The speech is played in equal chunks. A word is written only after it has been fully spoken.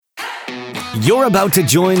You're about to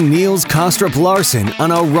join Niels Kostrup Larsen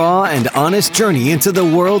on a raw and honest journey into the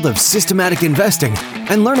world of systematic investing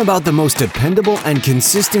and learn about the most dependable and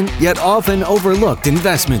consistent yet often overlooked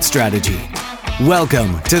investment strategy.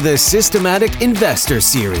 Welcome to the Systematic Investor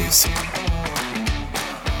Series.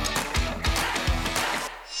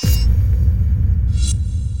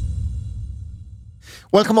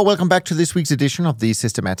 Welcome back to this week's edition of the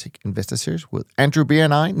Systematic Investor Series with Andrew Beer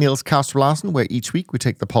and I, Niels Kostrup Larsen, where each week we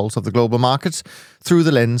take the pulse of the global markets through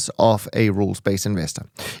the lens of a rules-based investor.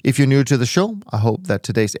 If you're new to the show, I hope that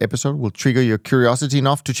today's episode will trigger your curiosity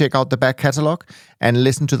enough to check out the back catalog and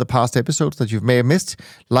listen to the past episodes that you may have missed,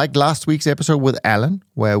 like last week's episode with Alan,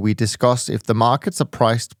 where we discussed if the markets are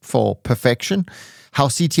priced for perfection, how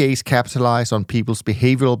CTAs capitalize on people's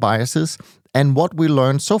behavioral biases, and what we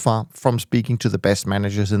learned so far from speaking to the best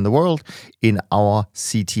managers in the world in our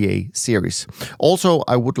CTA series. Also,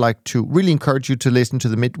 I would like to really encourage you to listen to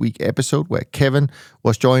the midweek episode where Kevin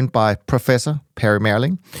was joined by Professor Perry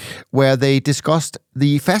Merling, where they discussed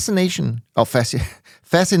the fascinating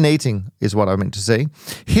is what I meant to say,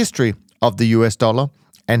 history of the US dollar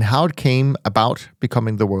and how it came about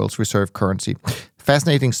becoming the world's reserve currency.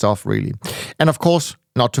 Fascinating stuff, really. And of course,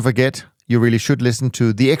 not to forget, you really should listen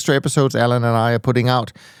to the extra episodes Alan and I are putting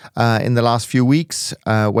out in the last few weeks,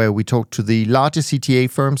 where we talk to the largest CTA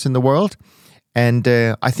firms in the world. And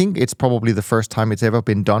I think it's probably the first time it's ever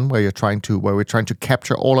been done where we're trying to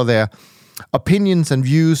capture all of their opinions and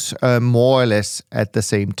views more or less at the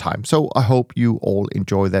same time. So I hope you all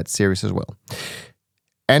enjoy that series as well.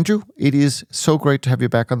 Andrew, it is so great to have you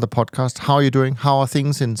back on the podcast. How are you doing? How are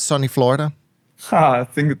things in sunny Florida?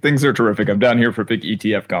 Things are terrific. I'm down here for a big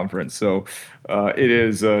ETF conference. So it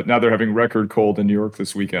is, now they're having record cold in New York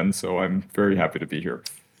this weekend. So I'm very happy to be here.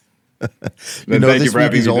 Thank you for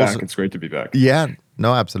having me back. It's great to be back. Yeah,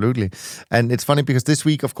 no, absolutely. And it's funny because this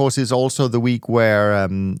week, of course, is also the week where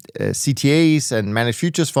CTAs and managed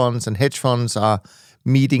futures funds and hedge funds are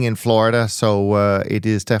meeting in Florida. So it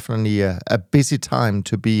is definitely a busy time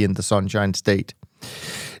to be in the Sunshine State.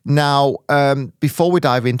 Now, before we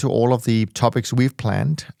dive into all of the topics we've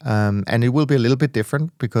planned, and it will be a little bit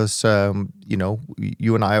different because,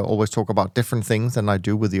 you and I always talk about different things than I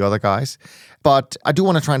do with the other guys. But I do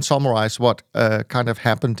want to try and summarize what kind of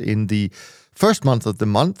happened in the first month of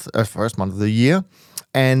the year.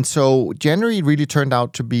 And so January really turned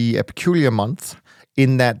out to be a peculiar month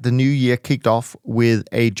in that the new year kicked off with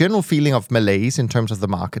a general feeling of malaise in terms of the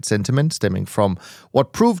market sentiment stemming from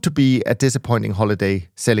what proved to be a disappointing holiday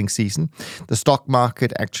selling season. The stock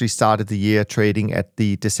market actually started the year trading at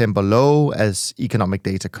the December low as economic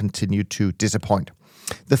data continued to disappoint.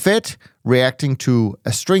 The Fed, reacting to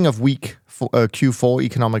a string of weak Q4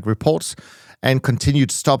 economic reports and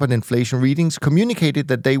continued stubborn inflation readings, communicated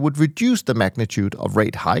that they would reduce the magnitude of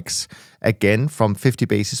rate hikes, again from 50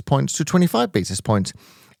 basis points to 25 basis points.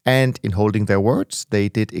 And in holding their words, they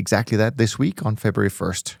did exactly that this week on February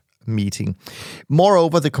 1st meeting.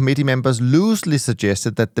 Moreover, the committee members loosely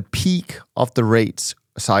suggested that the peak of the rates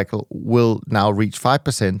cycle will now reach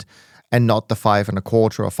 5% and not the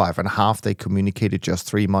 5.25% or 5.5% they communicated just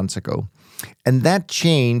 3 months ago. And that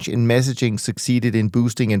change in messaging succeeded in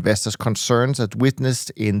boosting investors' concerns as witnessed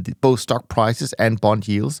in both stock prices and bond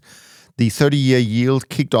yields. The 30-year yield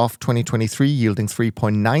kicked off 2023 yielding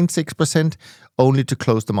 3.96%, only to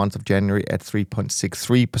close the month of January at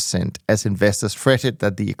 3.63%, as investors fretted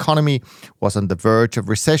that the economy was on the verge of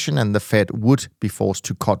recession and the Fed would be forced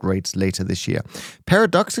to cut rates later this year.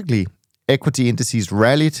 Paradoxically, equity indices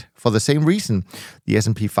rallied for the same reason. The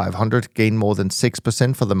S&P 500 gained more than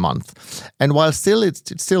 6% for the month. And while it's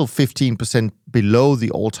still 15% below the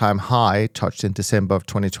all-time high touched in December of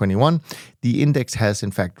 2021, the index has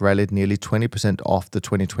in fact rallied nearly 20% off the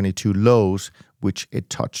 2022 lows, which it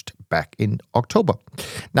touched back in October.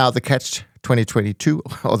 Now, the catch-22,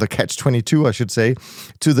 I should say,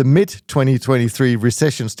 to the mid-2023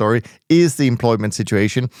 recession story is the employment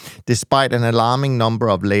situation. Despite an alarming number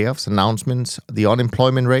of layoffs, announcements, the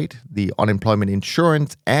unemployment rate, the unemployment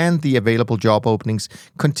insurance, and the available job openings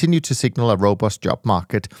continue to signal a robust job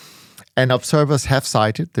market. And observers have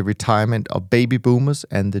cited the retirement of baby boomers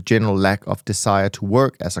and the general lack of desire to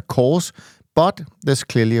work as a cause, but there's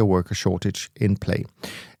clearly a worker shortage in play.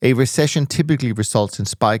 A recession typically results in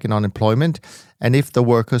spike in unemployment, and if the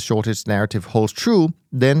worker shortage narrative holds true,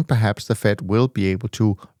 then perhaps the Fed will be able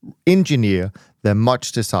to engineer the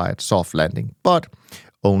much-desired soft landing. But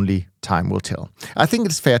only time will tell. I think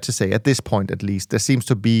it's fair to say, at this point at least, there seems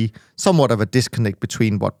to be somewhat of a disconnect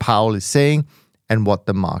between what Powell is saying and what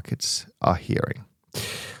the markets are hearing.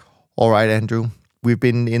 All right, Andrew, we've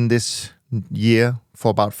been in this year for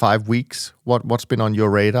about 5 weeks. What's been on your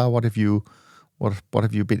radar? What have you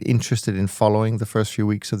been interested in following the first few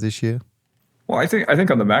weeks of this year? Well, I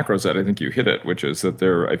think on the macro side, I think you hit it, which is that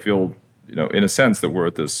I feel, in a sense that we're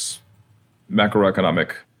at this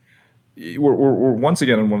macroeconomic. We're once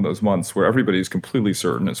again in one of those months where everybody's completely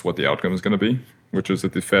certain as what the outcome is going to be, which is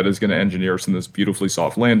that the Fed is going to engineer some this beautifully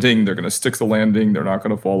soft landing. They're going to stick the landing. They're not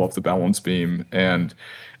going to fall off the balance beam. And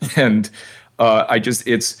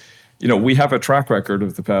we have a track record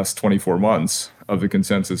of the past 24 months of the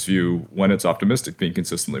consensus view when it's optimistic being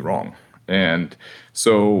consistently wrong. And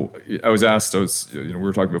so I was asked, we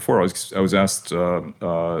were talking before, I was asked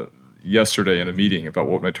yesterday in a meeting about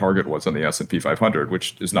what my target was on the S&P 500,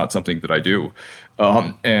 which is not something that I do.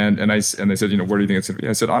 And they said, where do you think it's going to be?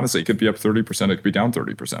 I said, honestly, it could be up 30%, it could be down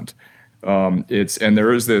 30%. And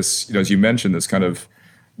there is this, as you mentioned, this kind of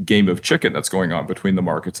game of chicken that's going on between the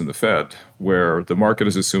markets and the Fed, where the market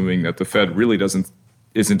is assuming that the Fed really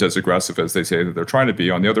isn't as aggressive as they say that they're trying to be.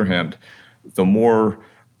 On the other hand, the more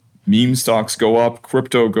meme stocks go up,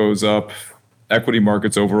 crypto goes up, equity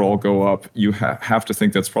markets overall go up, you have to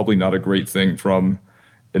think that's probably not a great thing from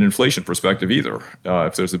an inflation perspective either,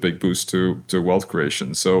 if there's a big boost to wealth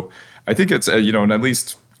creation. So I think it's, and at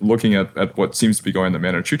least looking at what seems to be going in the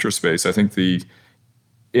managed future space, I think the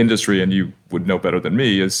industry, and you would know better than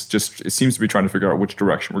me, it seems to be trying to figure out which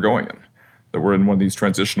direction we're going in. That we're in one of these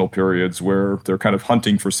transitional periods where they're kind of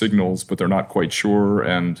hunting for signals, but they're not quite sure,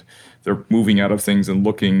 and they're moving out of things and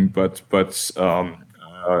looking. But is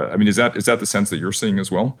that the sense that you're seeing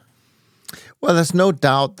as well? Well, there's no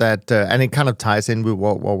doubt that, and it kind of ties in with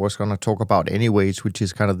what we're going to talk about anyways, which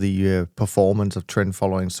is kind of the performance of trend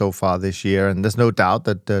following so far this year. And there's no doubt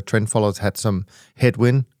that trend followers had some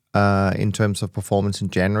headwind in terms of performance in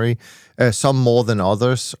January, some more than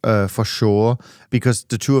others, for sure, because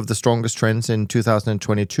the two of the strongest trends in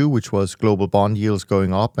 2022, which was global bond yields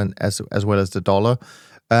going up and as well as the dollar,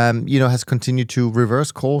 has continued to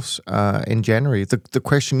reverse course in January. The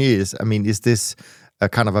question is, is this a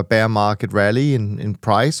kind of a bear market rally in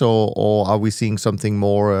price, or are we seeing something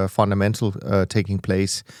more fundamental taking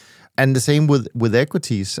place? And the same with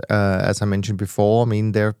equities, as I mentioned before.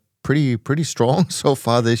 They're pretty strong so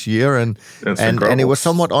far this year, and it was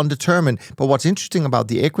somewhat undetermined. But what's interesting about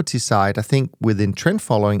the equity side, I think, within trend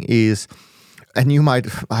following is, and you might,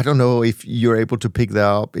 I don't know if you're able to pick that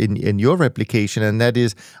up in your replication, and that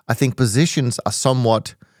is, I think positions are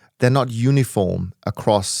somewhat, they're not uniform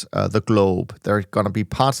across the globe. There are going to be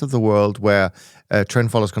parts of the world where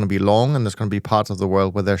trend follow is going to be long, and there's going to be parts of the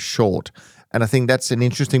world where they're short. And I think that's an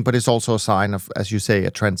interesting, but it's also a sign of, as you say,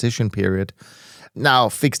 a transition period. Now,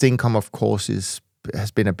 fixed income, of course,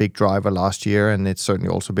 has been a big driver last year, and it's certainly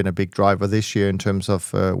also been a big driver this year in terms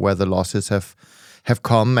of where the losses have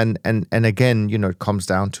come. And again, it comes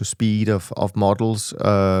down to speed of models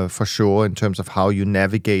for sure in terms of how you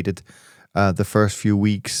navigated the first few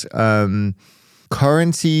weeks.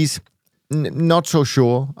 Currencies, not so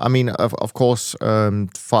sure. Of course,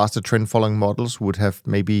 faster trend following models would have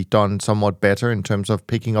maybe done somewhat better in terms of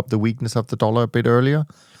picking up the weakness of the dollar a bit earlier.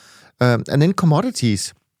 And then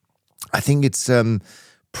commodities, I think it's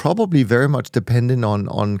probably very much dependent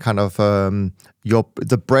on kind of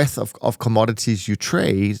the breadth of commodities you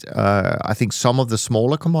trade. I think some of the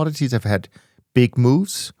smaller commodities have had big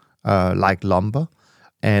moves, like lumber.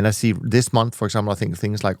 And I see this month, for example, I think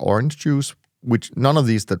things like orange juice, which none of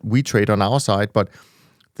these that we trade on our side, but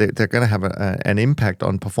they're going to have an impact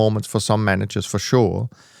on performance for some managers for sure.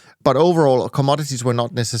 But overall, commodities were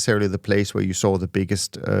not necessarily the place where you saw the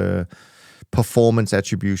biggest performance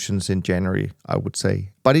attributions in January, I would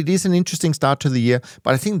say. But it is an interesting start to the year.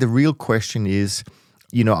 But I think the real question is,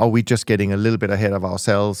 are we just getting a little bit ahead of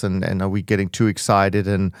ourselves, and are we getting too excited?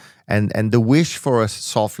 And the wish for a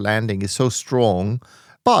soft landing is so strong.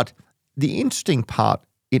 But the interesting part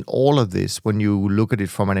in all of this, when you look at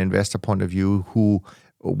it from an investor point of view, who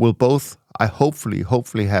will both, I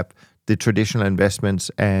hopefully have the traditional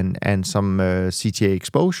investments and some CTA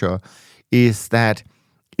exposure, is that,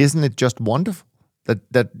 isn't it just wonderful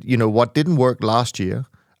that what didn't work last year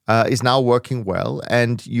is now working well,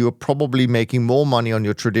 and you're probably making more money on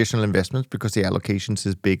your traditional investments because the allocations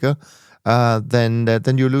is bigger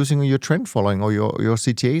than you're losing on your trend following or your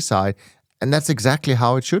CTA side, and that's exactly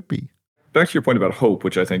how it should be. Back to your point about hope,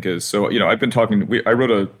 which I think is, so, I've been talking, I wrote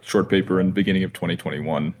a short paper in the beginning of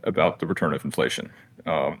 2021 about the return of inflation.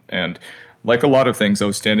 And like a lot of things, I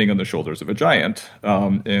was standing on the shoulders of a giant,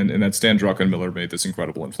 and that Stan Druckenmiller made this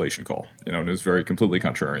incredible inflation call, and it was very completely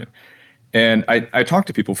contrarian. And I talked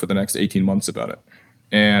to people for the next 18 months about it.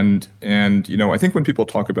 And I think when people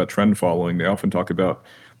talk about trend following, they often talk about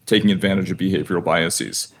taking advantage of behavioral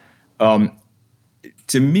biases.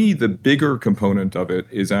 to me, the bigger component of it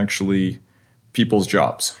is actually people's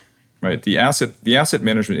jobs, right? The asset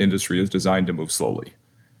management industry is designed to move slowly,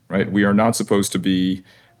 right? We are not supposed to be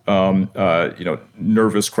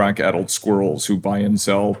nervous, crack-addled squirrels who buy and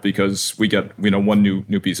sell because we get one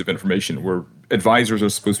new piece of information. Where advisors are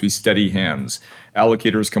supposed to be steady hands.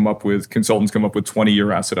 Consultants come up with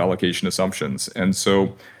 20-year asset allocation assumptions, and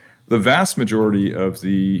so the vast majority of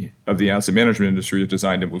the asset management industry is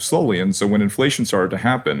designed to move slowly. And so when inflation started to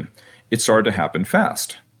happen, it started to happen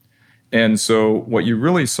fast. And so what you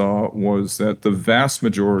really saw was that the vast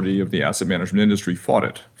majority of the asset management industry fought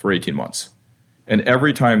it for 18 months. And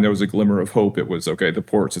every time there was a glimmer of hope, it was, okay,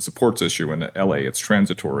 it's a ports issue in LA, it's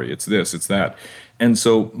transitory, it's this, it's that. And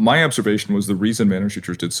so my observation was the reason managed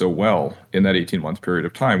futures did so well in that 18-month period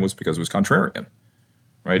of time was because it was contrarian,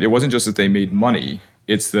 right? It wasn't just that they made money,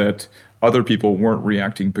 it's that other people weren't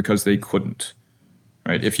reacting because they couldn't,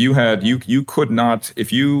 right? If you had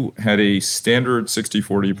a standard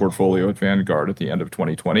 60-40 portfolio at Vanguard at the end of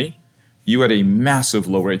 2020, you had a massive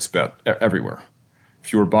low rates bet everywhere.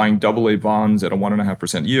 If you were buying AA bonds at a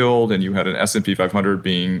 1.5% yield, and you had an S&P 500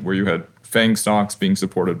 where you had FANG stocks being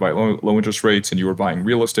supported by low interest rates, and you were buying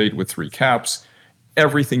real estate with 3 caps,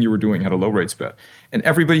 everything you were doing had a low rates bet. And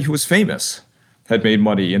everybody who was famous had made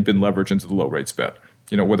money and been leveraged into the low rates bet.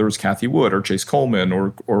 Whether it was Cathie Wood or Chase Coleman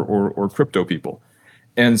or crypto people.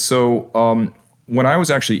 And so when I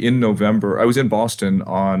was actually in November, I was in Boston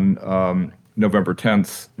on November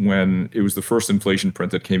 10th when it was the first inflation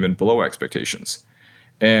print that came in below expectations.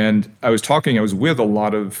 And I was with a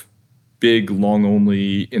lot of big,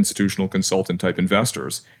 long-only institutional consultant type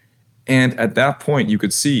investors. And at that point, you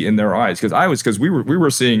could see in their eyes, because we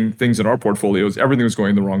were seeing things in our portfolios, everything was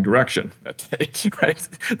going the wrong direction that day, right?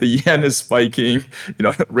 The yen is spiking,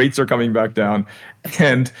 rates are coming back down,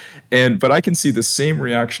 but I can see the same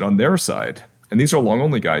reaction on their side. And these are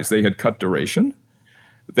long-only guys. They had cut duration.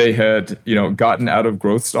 They had, gotten out of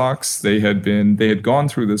growth stocks. They had gone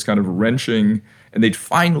through this kind of wrenching, and they'd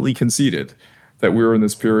finally conceded that we were in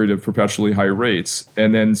this period of perpetually high rates.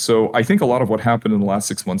 And then, so I think a lot of what happened in the last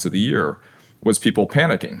 6 months of the year was people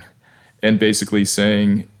panicking and basically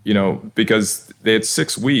saying, because they had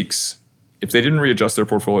 6 weeks, if they didn't readjust their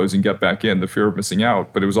portfolios and get back in, the fear of missing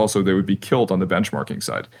out, but it was also they would be killed on the benchmarking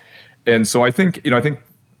side. And so I think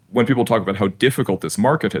when people talk about how difficult this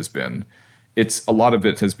market has been, a lot of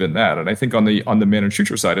it has been that. And I think on the managed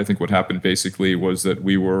future side, I think what happened basically was that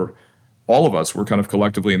all of us were kind of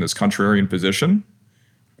collectively in this contrarian position.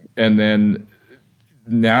 And then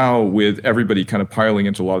now with everybody kind of piling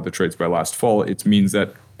into a lot of the trades by last fall, it means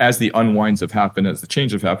that as the unwinds have happened, as the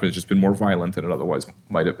change have happened, it's just been more violent than it otherwise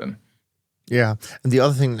might have been. Yeah. And the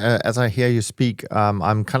other thing, as I hear you speak,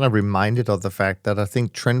 I'm kind of reminded of the fact that I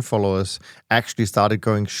think trend followers actually started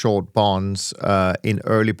going short bonds in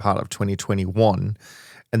early part of 2021.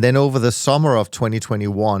 And then over the summer of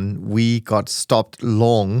 2021, we got stopped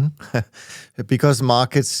long because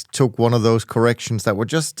markets took one of those corrections that were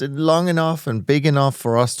just long enough and big enough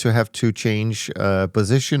for us to have to change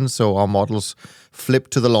positions. So our models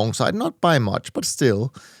flipped to the long side, not by much, but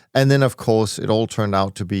still. And then, of course, it all turned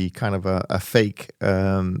out to be kind of a fake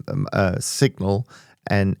signal.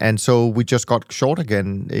 And so we just got short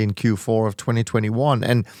again in Q4 of 2021.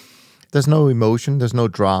 And there's no emotion, there's no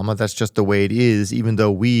drama. That's just the way it is, even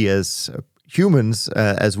though we as humans,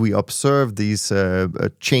 as we observe these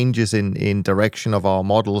changes in direction of our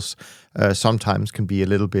models, sometimes can be a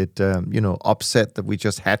little bit, upset that we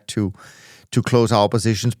just had to close our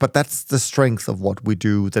positions. But that's the strength of what we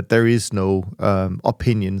do, that there is no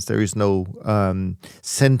opinions, there is no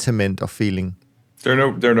sentiment or feeling. There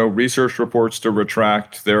are no research reports to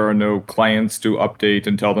retract. There are no clients to update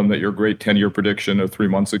and tell them that your great 10-year prediction of 3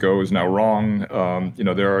 months ago is now wrong. I think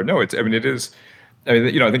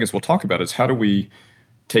as we'll talk about is how do we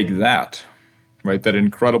take that, right? That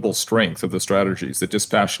incredible strength of the strategies, the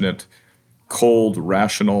dispassionate, cold,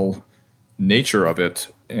 rational nature of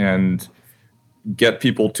it, and get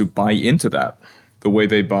people to buy into that the way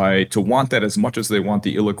they buy, to want that as much as they want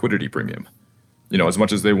the illiquidity premium. As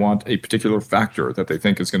much as they want a particular factor that they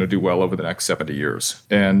think is going to do well over the next 70 years.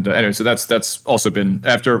 And anyway, so that's also been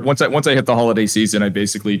once I hit the holiday season, I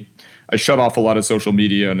shut off a lot of social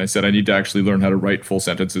media and I said I need to actually learn how to write full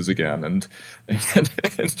sentences again and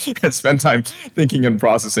spend time thinking and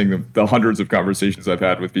processing the hundreds of conversations I've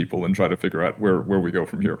had with people and try to figure out where we go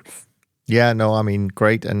from here. Yeah, no, I mean,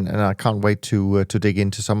 great. And I can't wait to dig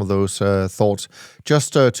into some of those thoughts.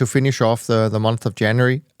 Just to finish off the month of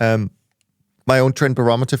January, my own trend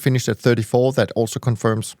barometer finished at 34. That also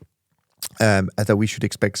confirms that we should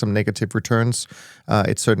expect some negative returns.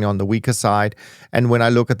 It's certainly on the weaker side. And when I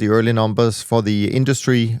look at the early numbers for the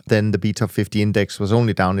industry, then the beta 50 index was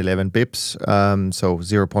only down 11 bips, so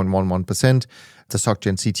 0.11%. The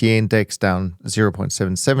SocGen CTA index down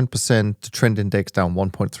 0.77%, the trend index down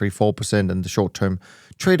 1.34%, and the short-term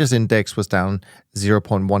traders index was down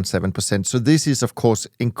 0.17%. So this is, of course,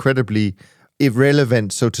 incredibly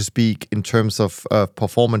irrelevant, so to speak, in terms of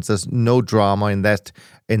performance. There's no drama in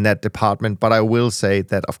that department. But I will say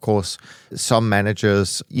that, of course, some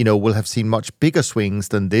managers, will have seen much bigger swings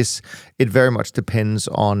than this. It very much depends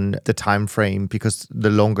on the time frame, because the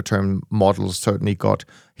longer term models certainly got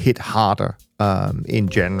hit harder in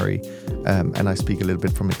January. And I speak a little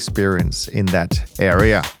bit from experience in that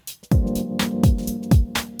area.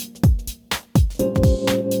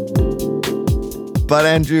 But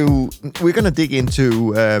Andrew, we're going to dig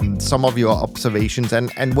into some of your observations.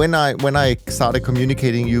 And when I started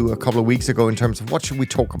communicating you a couple of weeks ago in terms of what should we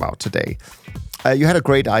talk about today, you had a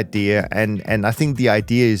great idea. And I think the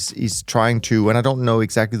idea is trying to, and I don't know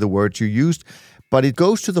exactly the words you used, but it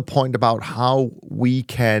goes to the point about how we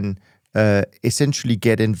can essentially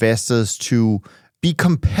get investors to be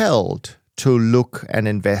compelled to look and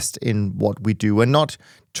invest in what we do, and not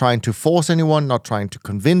trying to force anyone, not trying to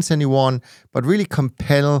convince anyone, but really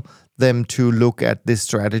compel them to look at this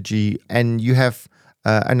strategy. And you have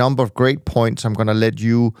a number of great points. I'm going to let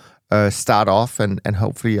you start off, and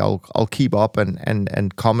hopefully I'll keep up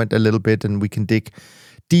and comment a little bit, and we can dig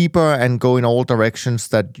deeper and go in all directions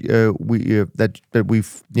that we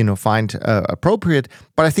find appropriate.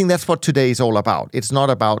 But I think that's what today is all about. It's not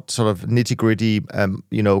about sort of nitty gritty,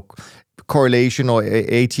 correlation or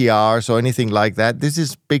ATRs or anything like that. This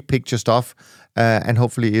is big picture stuff, and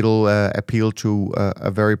hopefully it'll appeal to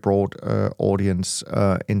a very broad audience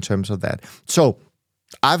in terms of that. So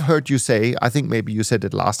I've heard you say, I think maybe you said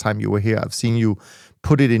it last time you were here, I've seen you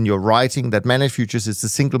put it in your writing, that managed futures is the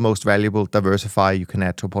single most valuable diversifier you can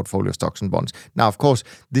add to a portfolio of stocks and bonds. Now, of course,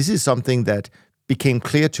 this is something that became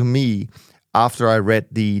clear to me after I read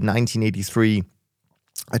the 1983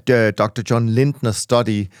 Dr. John Lindner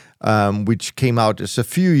study, which came out just a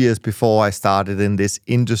few years before I started in this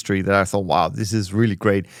industry, that I thought, wow, this is really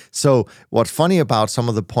great. So what's funny about some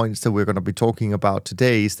of the points that we're going to be talking about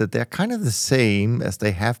today is that they're kind of the same as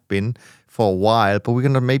they have been for a while, but we're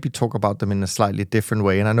going to maybe talk about them in a slightly different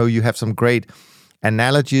way. And I know you have some great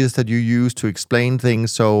analogies that you use to explain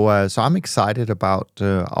things. So I'm excited about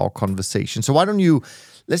our conversation. So why don't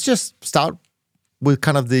let's just start with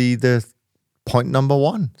kind of the point number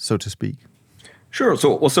one, so to speak. Sure.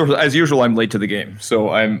 So, as usual, I'm late to the game. So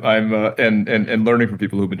I'm and learning from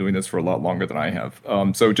people who've been doing this for a lot longer than I have.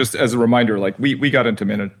 So just as a reminder, like we got into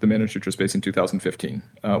the managed future space in 2015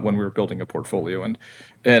 when we were building a portfolio,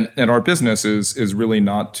 and our business is really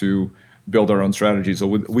not to build our own strategies. So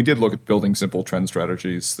we did look at building simple trend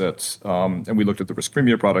strategies and we looked at the risk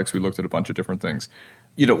premium products. We looked at a bunch of different things.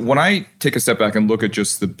 When I take a step back and look at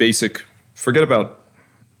just the basic, forget about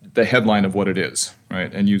the headline of what it is,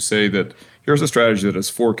 right? And you say that here's a strategy that has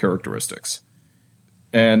 4 characteristics.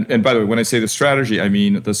 And by the way, when I say the strategy, I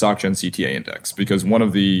mean the SocGen CTA index, because one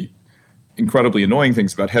of the incredibly annoying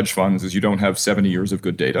things about hedge funds is you don't have 70 years of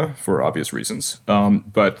good data for obvious reasons.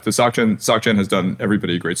 But the SocGen has done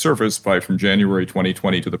everybody a great service by, from January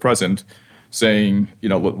 2020 to the present, saying,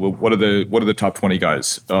 what are the top 20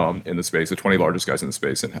 guys in the space, the 20 largest guys in the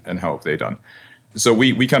space, and how have they done? So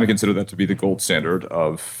we kind of consider that to be the gold standard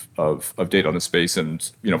of data on the space,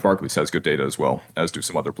 and Barclays has good data as well, as do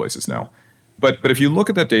some other places now. But if you look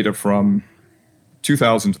at that data from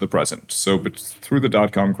 2000 to the present, so but through the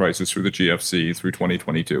dot-com crisis, through the GFC, through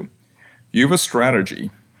 2022, you have a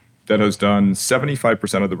strategy that has done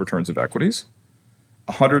 75% of the returns of equities,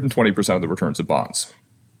 120% of the returns of bonds.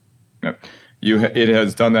 Now, it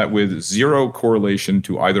has done that with zero correlation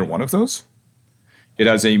to either one of those. It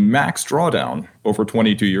has a max drawdown over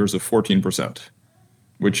 22 years of 14%,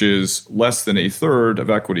 which is less than a third of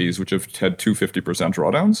equities, which have had 250%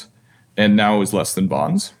 drawdowns, and now is less than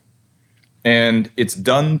bonds. And it's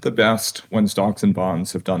done the best when stocks and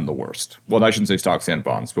bonds have done the worst. Well, I shouldn't say stocks and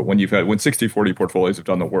bonds, but when 60-40 portfolios have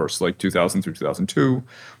done the worst, like 2000 through 2002,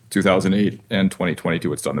 2008, and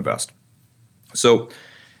 2022, it's done the best. So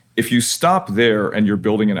if you stop there and you're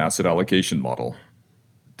building an asset allocation model,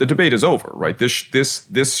 the debate is over, right?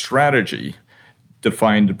 This strategy,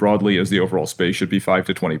 defined broadly as the overall space, should be 5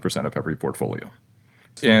 to 20% of every portfolio.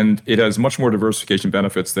 And it has much more diversification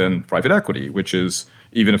benefits than private equity, which is,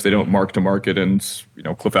 even if they don't mark to market, and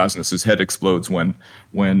Cliff Asness's head explodes when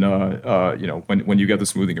you get the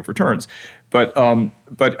smoothing of returns. But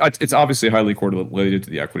it's obviously highly correlated to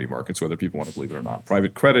the equity markets, whether people want to believe it or not.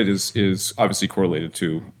 Private credit is obviously correlated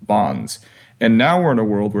to bonds. And now we're in a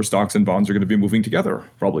world where stocks and bonds are going to be moving together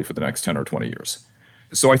probably for the next 10 or 20 years.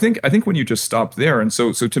 So I think when you just stop there, and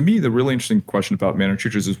so to me, the really interesting question about managed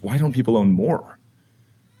futures is, why don't people own more?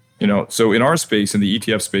 So in our space, in the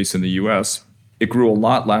ETF space in the US, it grew a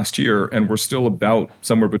lot last year, and we're still about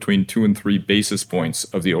somewhere between 2 and 3 basis points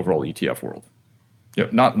of the overall ETF world.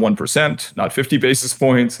 Not 1%, not 50 basis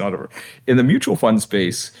points, not over. In the mutual fund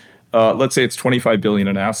space, let's say it's 25 billion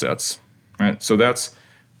in assets, right? So that's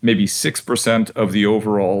maybe 6% of the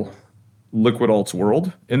overall liquid alts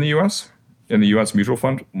world in the US, in the US mutual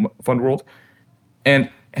fund world, and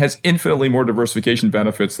has infinitely more diversification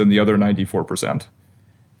benefits than the other 94%.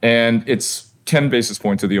 And it's 10 basis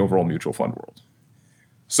points of the overall mutual fund world.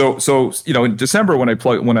 So in December when I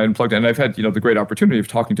unplugged, and I've had the great opportunity of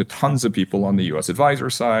talking to tons of people on the U.S. advisor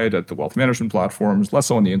side, at the wealth management platforms, less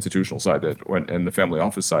so on the institutional side and the family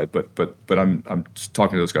office side, but I'm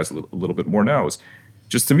talking to those guys a little bit more now. Is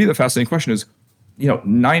just, to me, the fascinating question is,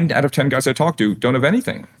 9 out of 10 guys I talk to don't have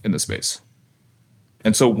anything in the space.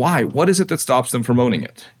 And so why? What is it that stops them from owning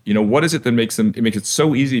it? What is it that makes it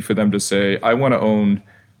so easy for them to say, I want to own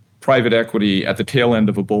private equity at the tail end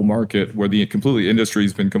of a bull market where the industry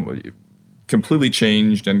has been completely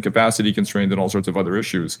changed and capacity constrained and all sorts of other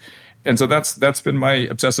issues. And so that's been my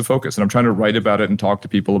obsessive focus. And I'm trying to write about it and talk to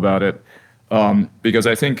people about it, because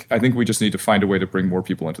I think we just need to find a way to bring more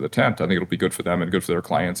people into the tent. I think it'll be good for them and good for their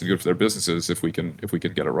clients and good for their businesses if we can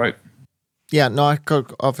get it right. Yeah, no, I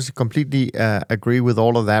obviously completely agree with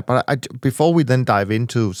all of that. But before we then dive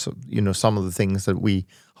into some of the things that we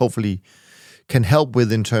hopefully can help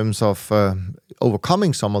with in terms of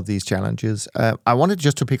overcoming some of these challenges, I wanted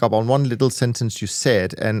just to pick up on one little sentence you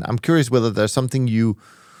said, and I'm curious whether there's something you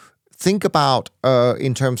think about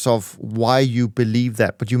in terms of why you believe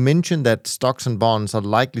that. But you mentioned that stocks and bonds are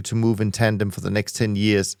likely to move in tandem for the next 10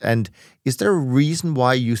 years. And is there a reason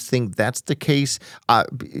why you think that's the case?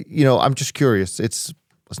 I'm just curious.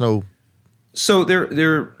 So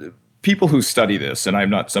there people who study this, and I'm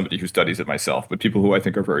not somebody who studies it myself, but people who I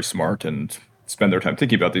think are very smart and spend their time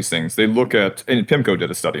thinking about these things. They look at, and PIMCO did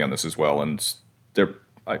a study on this as well, and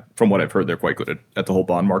from what I've heard, they're quite good at the whole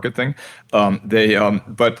bond market thing.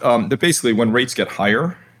 But basically, when rates get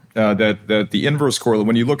higher, that the inverse correlation,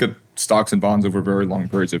 when you look at stocks and bonds over very long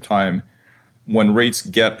periods of time, when rates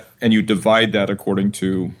get, and you divide that according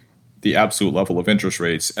to the absolute level of interest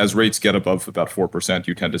rates, as rates get above about 4%,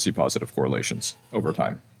 you tend to see positive correlations over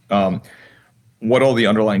time. What all the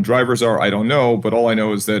underlying drivers are, I don't know, but all I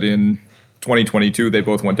know is that in 2022, they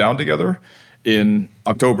both went down together. In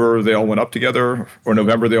October, they all went up together, or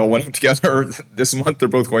November, they all went up together. This month, they're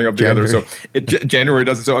both going up together. So January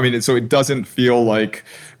doesn't. So it doesn't feel like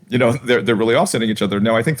they're really offsetting each other.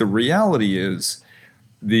 Now, I think the reality is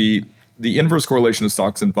the inverse correlation of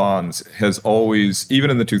stocks and bonds has always, even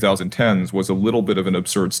in the 2010s, was a little bit of an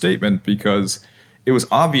absurd statement because it was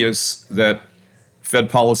obvious that Fed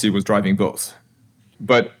policy was driving both.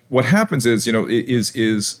 But what happens is,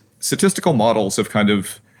 is statistical models have kind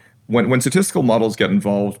of, when statistical models get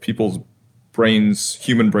involved, people's brains,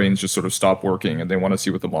 human brains, just sort of stop working and they want to see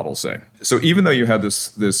what the models say. So even though you had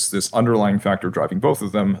this underlying factor driving both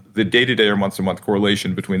of them, the day-to-day or month-to-month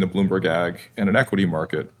correlation between the Bloomberg Ag and an equity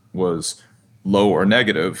market was low or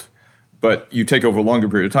negative. But you take over a longer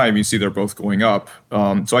period of time, you see they're both going up.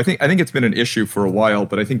 So I think it's been an issue for a while,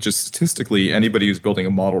 but I think just statistically, anybody who's building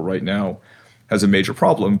a model right now has a major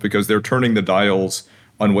problem because they're turning the dials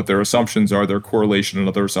on what their assumptions are, their correlation and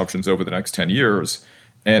other assumptions over the next 10 years.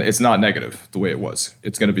 And it's not negative the way it was.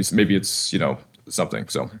 It's going to be, maybe it's, something.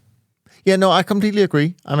 So. Yeah, no, I completely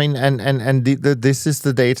agree. I mean, and this is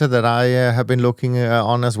the data that I have been looking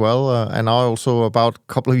on as well. And I also, about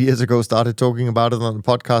a couple of years ago, started talking about it on the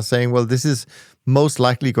podcast saying, well, this is most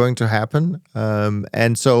likely going to happen.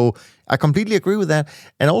 And so I completely agree with that.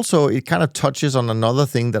 And also, it kind of touches on another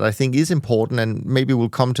thing that I think is important, and maybe we'll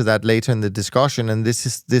come to that later in the discussion. And this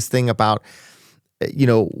is this thing about,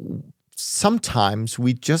 sometimes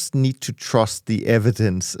we just need to trust the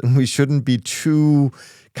evidence, and we shouldn't be too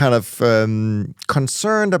kind of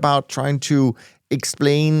concerned about trying to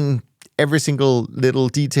explain every single little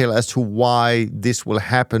detail as to why this will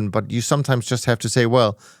happen. But you sometimes just have to say,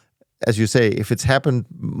 well, as you say, if it's happened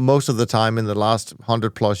most of the time in the last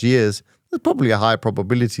 100 plus years, there's probably a high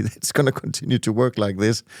probability that it's going to continue to work like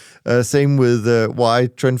this. Same with why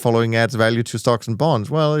trend following adds value to stocks and bonds.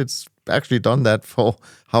 Well, it's actually done that for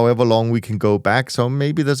however long we can go back. So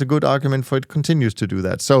maybe there's a good argument for it continues to do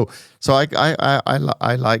that. So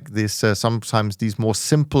I like this sometimes these more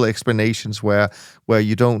simple explanations where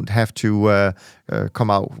you don't have to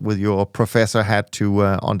come out with your professor hat to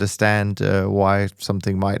understand why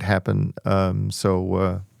something might happen.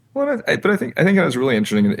 Well, but I think it has a really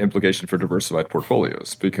interesting implication for diversified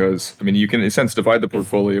portfolios because, I mean, you can in a sense divide the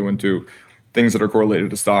portfolio into things that are correlated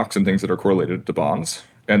to stocks and things that are correlated to bonds,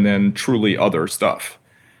 and then truly other stuff.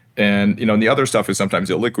 And and the other stuff is sometimes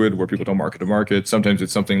illiquid, where people don't market to market. Sometimes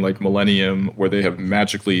it's something like Millennium, where they have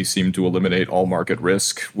magically seemed to eliminate all market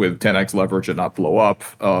risk with 10x leverage and not blow up.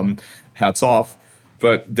 Hats off.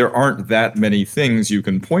 But there aren't that many things you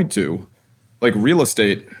can point to. Like real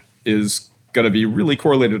estate is going to be really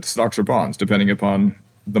correlated to stocks or bonds, depending upon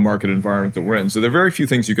the market environment that we're in. So there are very few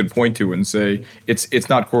things you can point to and say it's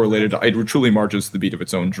not correlated. It truly marches to the beat of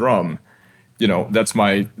its own drum. That's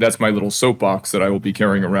my little soapbox that I will be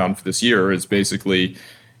carrying around for this year. Is basically,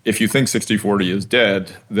 if you think 60/40 is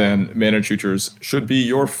dead, then managed futures should be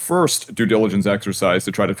your first due diligence exercise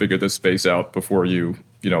to try to figure this space out before you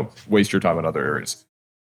waste your time in other areas.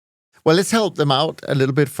 Well, let's help them out a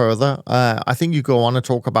little bit further. I think you go on to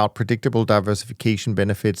talk about predictable diversification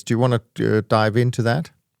benefits. Do you want to dive into that?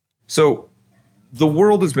 So the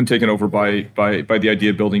world has been taken over by the idea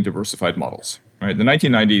of building diversified models. Right? In the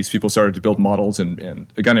 1990s, people started to build models,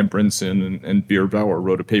 and a guy named Brinson and Bierbauer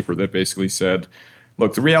wrote a paper that basically said,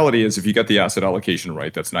 look, the reality is if you get the asset allocation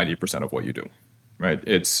right, that's 90% of what you do. Right?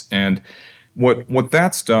 What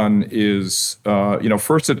that's done is,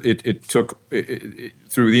 first it took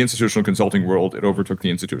through the institutional consulting world, it overtook the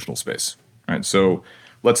institutional space. Right, so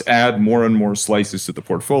let's add more and more slices to the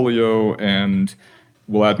portfolio, and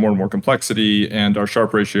we'll add more and more complexity, and our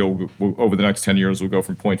Sharpe ratio over the next 10 years will go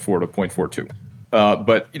from 0.4 to 0.42.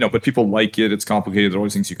 But people like it. It's complicated. There are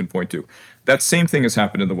always things you can point to. That same thing has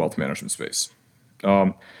happened in the wealth management space.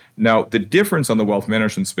 Now, the difference on the wealth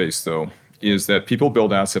management space, though, is that people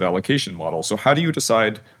build asset allocation models. So how do you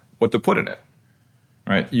decide what to put in it?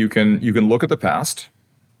 Right? You can look at the past,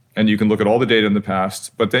 and you can look at all the data in the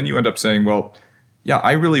past, but then you end up saying, well, yeah,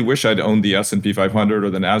 I really wish I'd owned the S&P 500 or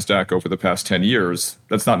the NASDAQ over the past 10 years.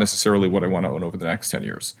 That's not necessarily what I want to own over the next 10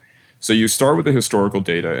 years. So you start with the historical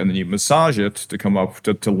data, and then you massage it to come up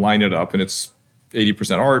to line it up, and it's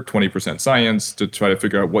 80% art, 20% science to try to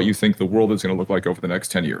figure out what you think the world is going to look like over the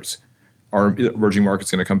next 10 years. Are emerging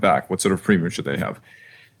markets going to come back? What sort of premium should they have?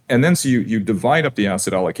 And then so you divide up the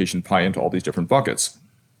asset allocation pie into all these different buckets.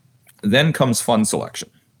 Then comes fund selection.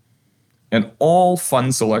 And all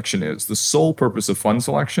fund selection is, the sole purpose of fund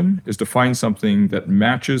selection is to find something that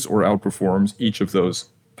matches or outperforms each of those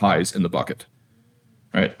pies in the bucket.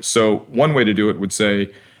 Right? So one way to do it would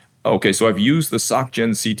say, okay, so I've used the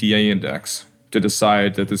SocGen CTA index to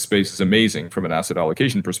decide that this space is amazing from an asset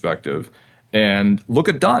allocation perspective. And look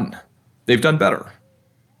at Dunn. They've done better.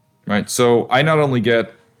 Right? So I not only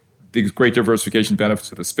get these great diversification benefits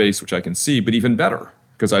of the space, which I can see, but even better,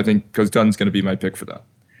 because Dunn's going to be my pick for that.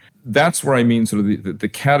 That's where I mean sort of the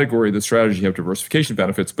category, the strategy of diversification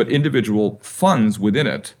benefits, but individual funds within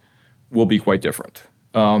it will be quite different.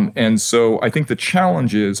 And so I think the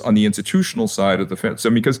challenge is on the institutional side of the fence.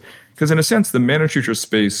 So because in a sense, the managed future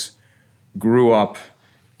space grew up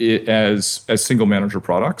as single manager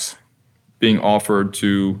products being offered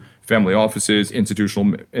to family offices,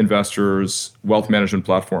 institutional investors, wealth management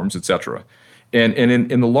platforms, et cetera. And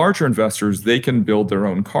in the larger investors, they can build their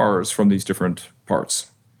own cars from these different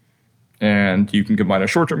parts. And you can combine a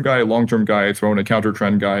short-term guy, a long-term guy, throw in a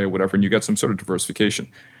counter-trend guy or whatever, and you get some sort of diversification.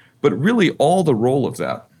 But really, all the role of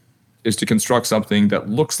that is to construct something that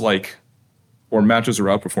looks like or matches or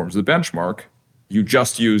outperforms the benchmark you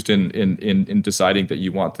just used in deciding that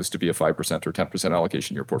you want this to be a 5% or 10%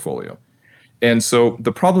 allocation in your portfolio. And so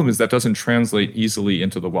the problem is that doesn't translate easily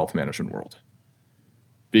into the wealth management world.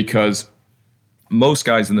 Because most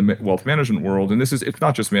guys in the wealth management world, and it's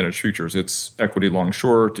not just managed futures, it's equity long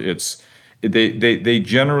short, they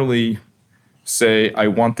generally say, I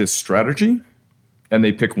want this strategy, and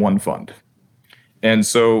they pick one fund. And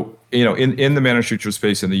so, in the managed futures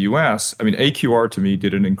space in the US, I mean, AQR to me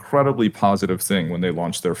did an incredibly positive thing when they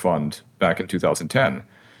launched their fund back in 2010,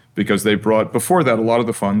 because before that, a lot of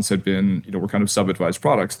the funds had been, were kind of sub-advised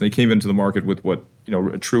products. They came into the market with what,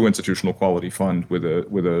 a true institutional quality fund with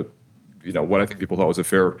a what I think people thought was a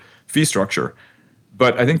fair fee structure.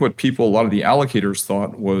 But I think what a lot of the allocators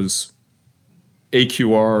thought was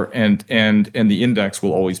AQR and the index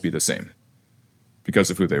will always be the same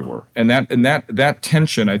because of who they were. And that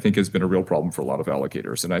tension, I think, has been a real problem for a lot of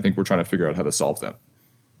allocators. And I think we're trying to figure out how to solve that.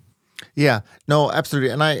 Yeah, no,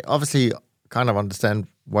 absolutely. And I obviously kind of understand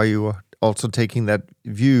why you are also taking that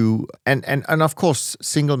view. And of course,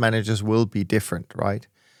 single managers will be different, right?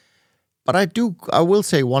 But I will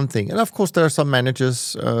say one thing. And of course, there are some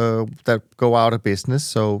managers that go out of business.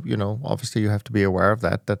 So, obviously you have to be aware of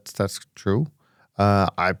that. That's true.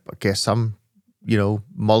 I guess some,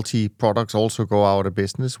 multi-products also go out of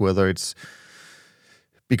business, whether it's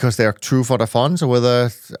because they're true for the funds, or whether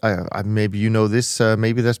maybe this,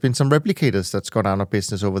 maybe there's been some replicators that's gone out of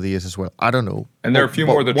business over the years as well. I don't know. And there are a few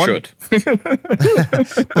more that should.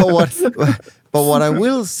 but what I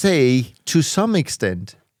will say, to some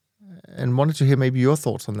extent, and wanted to hear maybe your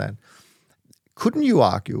thoughts on that, couldn't you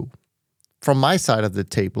argue, from my side of the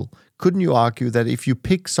table, couldn't you argue that if you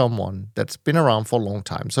pick someone that's been around for a long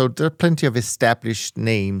time, so there are plenty of established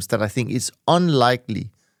names that I think is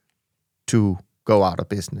unlikely to go out of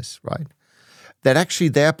business, right? That actually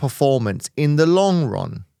their performance in the long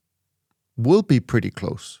run will be pretty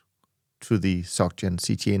close to the SocGen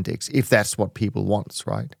CTA index, if that's what people want,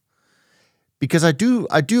 right? Because I do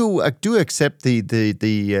accept the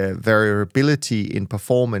variability in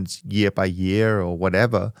performance year by year or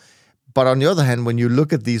whatever. But on the other hand, when you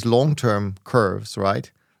look at these long-term curves,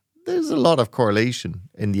 right, there's a lot of correlation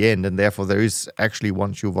in the end, and therefore there is actually,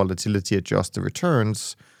 once you volatility adjust the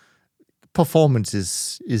returns, performance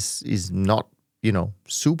is not,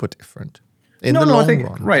 super different in the long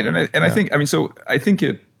run. Right. And I think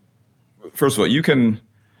it, first of all, you can,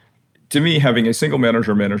 to me, having a single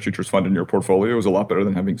manager managed futures fund in your portfolio is a lot better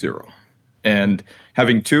than having zero. And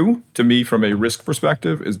having two, to me, from a risk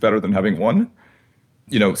perspective, is better than having one.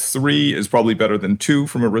 3 is probably better than 2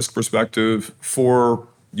 from a risk perspective. 4,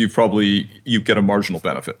 you get a marginal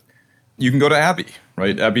benefit. You can go to Abby,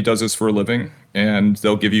 right? Abby does this for a living, and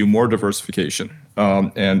they'll give you more diversification.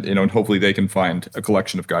 And hopefully they can find a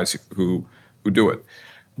collection of guys who do it.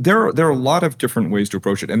 There are a lot of different ways to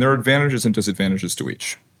approach it, and there are advantages and disadvantages to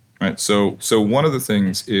each, right? So one of the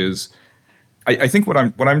things is, I think what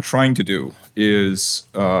I'm trying to do is,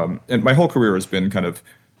 and my whole career has been kind of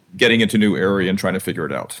getting into new area and trying to figure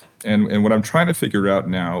it out. And what I'm trying to figure out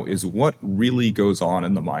now is what really goes on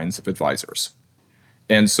in the minds of advisors.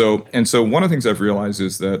 And so one of the things I've realized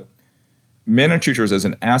is that managed futures as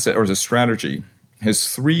an asset or as a strategy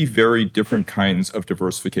has 3 very different kinds of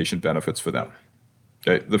diversification benefits for them.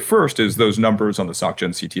 Okay. The first is those numbers on the SocGen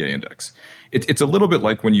CTA index. It's a little bit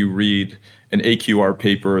like when you read an AQR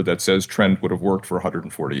paper that says trend would have worked for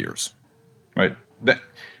 140 years, right?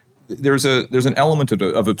 There's an element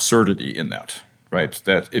of absurdity in that, right?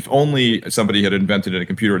 That if only somebody had invented a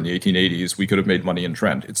computer in the 1880s, we could have made money in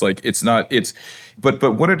trend. But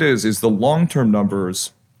what it is the long-term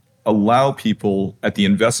numbers allow people at the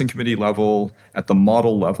investing committee level, at the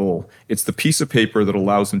model level, it's the piece of paper that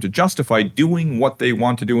allows them to justify doing what they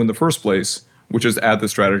want to do in the first place, which is add the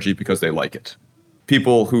strategy because they like it.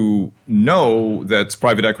 People who know that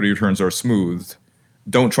private equity returns are smooth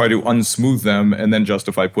don't try to unsmooth them and then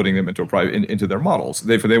justify putting them into their models.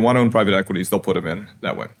 If they want to own private equities, they'll put them in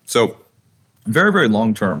that way. So very, very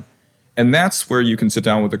long term. And that's where you can sit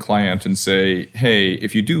down with a client and say, hey,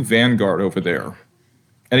 if you do Vanguard over there,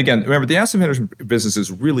 and again, remember, the asset management business is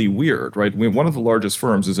really weird, right? One of the largest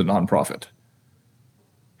firms is a nonprofit.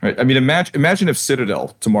 Right? I mean, imagine if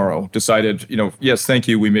Citadel tomorrow decided, yes, thank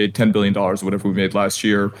you, we made $10 billion, whatever we made last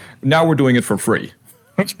year. Now we're doing it for free.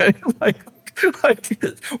 Okay? Like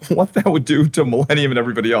what that would do to Millennium and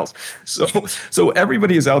everybody else. So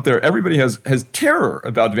everybody is out there. Everybody has terror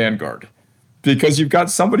about Vanguard, because you've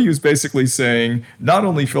got somebody who's basically saying, not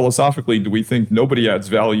only philosophically do we think nobody adds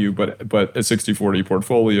value, but a 60-40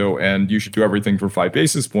 portfolio, and you should do everything for 5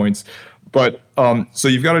 basis points. But so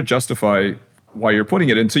you've got to justify why you're putting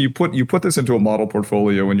it in. So you put this into a model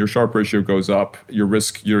portfolio, and your Sharpe ratio goes up, your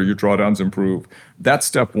risk, your drawdowns improve. That's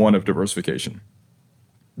step 1 of diversification.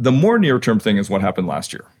 The more near-term thing is what happened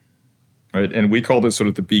last year, right? And we call this sort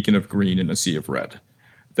of the beacon of green in a sea of red.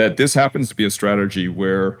 That this happens to be a strategy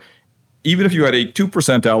where even if you had a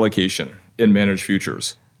 2% allocation in managed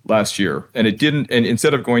futures last year, and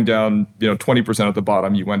instead of going down 20% at the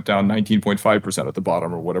bottom, you went down 19.5% at the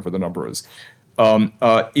bottom, or whatever the number is.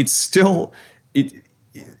 It's still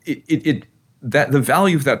that the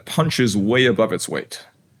value of that punches way above its weight.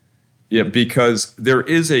 Yeah, because there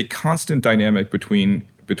is a constant dynamic between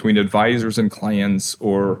advisors and clients,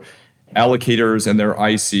 or allocators and their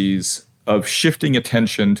ICs, of shifting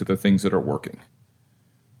attention to the things that are working.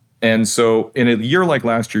 And so in a year like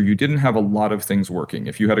last year, you didn't have a lot of things working.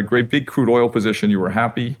 If you had a great big crude oil position, you were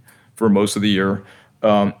happy for most of the year.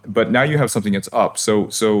 But now you have something that's up.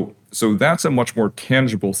 So that's a much more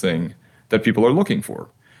tangible thing that people are looking for.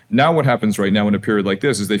 Now what happens right now in a period like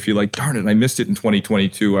this is they feel like, darn it, I missed it in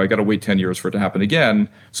 2022. I got to wait 10 years for it to happen again.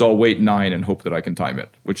 So I'll wait 9 and hope that I can time it,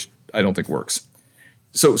 which I don't think works.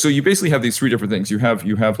 So you basically have these 3 different things. You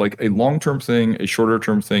have like a long-term thing, a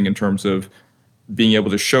shorter-term thing in terms of being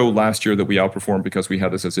able to show last year that we outperformed because we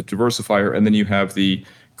had this as a diversifier. And then you have the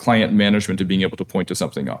client management of being able to point to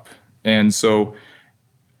something up. And so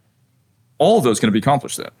all of those can be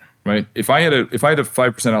accomplished then, right? If I had a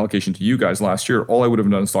 5% allocation to you guys last year, all I would have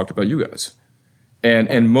done is talked about you guys.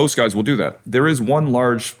 And most guys will do that. There is one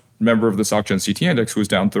large member of the SocGen CT index who was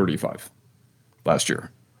down 35 last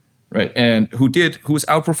year, right? And who was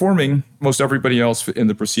outperforming most everybody else in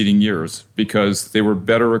the preceding years because they were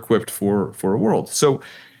better equipped for a world. So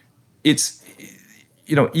it's,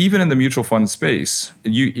 even in the mutual fund space,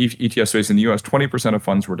 ETF space in the US, 20% of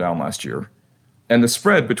funds were down last year. And the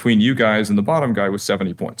spread between you guys and the bottom guy was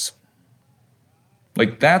 70 points.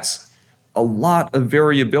 Like, that's a lot of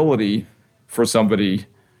variability for somebody,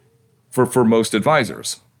 for most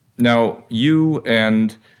advisors. Now, you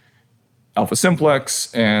and Alpha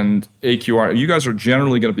Simplex and AQR, you guys are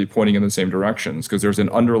generally going to be pointing in the same directions because there's an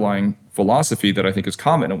underlying philosophy that I think is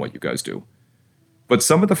common in what you guys do. But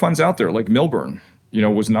some of the funds out there, like Milburn,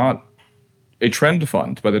 was not a trend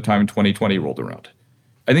fund by the time 2020 rolled around.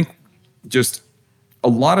 I think just a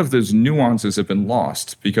lot of those nuances have been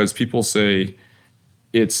lost because people say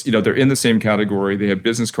it's, they're in the same category, they have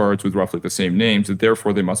business cards with roughly the same names, and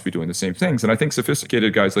therefore they must be doing the same things. And I think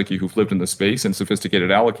sophisticated guys like you who've lived in the space and sophisticated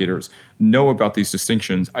allocators know about these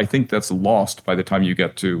distinctions. I think that's lost by the time you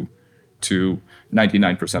get to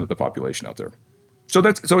 99% of the population out there. So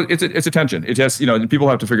it's a tension. It has, people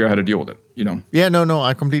have to figure out how to deal with it, Yeah, no,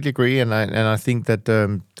 I completely agree, and I think that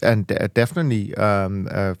definitely,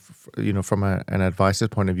 from an advisor's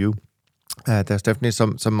point of view, there's definitely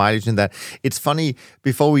some mileage in that. It's funny,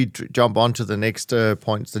 before we jump on to the next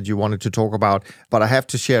points that you wanted to talk about, but I have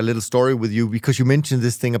to share a little story with you because you mentioned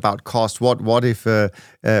this thing about cost. What if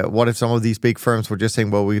some of these big firms were just saying,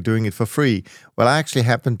 well, we're doing it for free? Well, I actually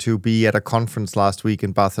happened to be at a conference last week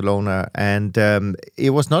in Barcelona, and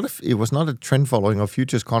it was not a trend following or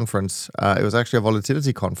futures conference. It was actually a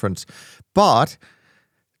volatility conference, but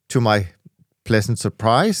to my pleasant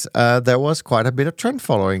surprise, there was quite a bit of trend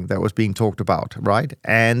following that was being talked about, right?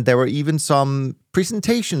 And there were even some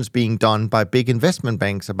presentations being done by big investment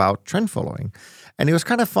banks about trend following. And it was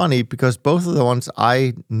kind of funny because both of the ones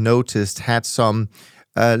I noticed had some,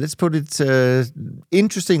 let's put it,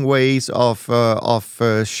 interesting ways of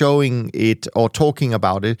showing it or talking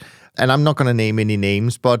about it. And I'm not going to name any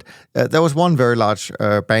names, but there was one very large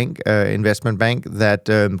investment bank that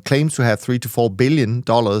claims to have $3 to $4 billion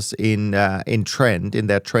in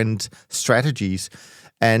their trend strategies.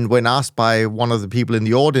 And when asked by one of the people in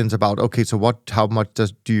the audience about, okay, so how much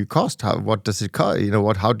do you cost? What does it cost?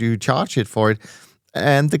 How do you charge it for it?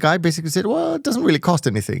 And the guy basically said, well, it doesn't really cost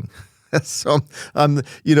anything. So, and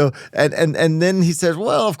then he says,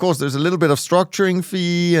 well, of course, there's a little bit of structuring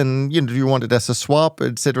fee and, do you want it as a swap,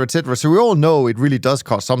 et cetera, et cetera. So we all know it really does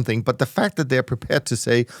cost something. But the fact that they're prepared to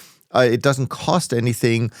say it doesn't cost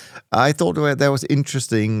anything, I thought that was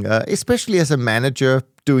interesting, especially as a manager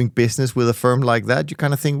doing business with a firm like that. You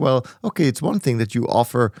kind of think, well, okay, it's one thing that you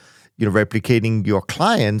offer, replicating your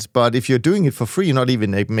clients, but if you're doing it for free, you're not even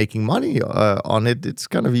making money on it. It's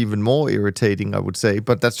kind of even more irritating, I would say.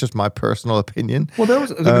 But that's just my personal opinion. Well, that was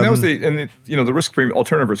the risk premium,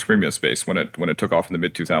 alternative risk premium space when it took off in the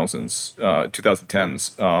mid 2000s,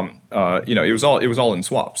 2010s. It was all in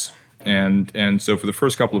swaps, and so for the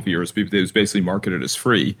first couple of years, it was basically marketed as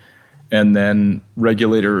free, and then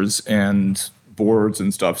regulators and boards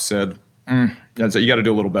and stuff said, so you got to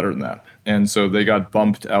do a little better than that. And so they got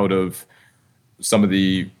bumped out of some of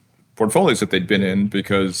the portfolios that they'd been in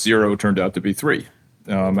because 0 turned out to be 3.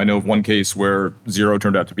 I know of one case where 0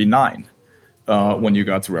 turned out to be 9 when you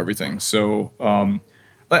got through everything. So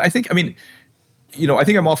I think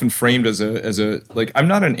I'm often framed as a I'm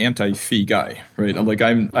not an anti-fee guy, right?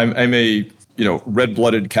 I'm a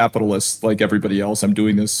red-blooded capitalist like everybody else. I'm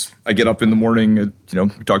doing this. I get up in the morning,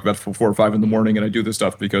 we talk about 4 or 5 in the morning, and I do this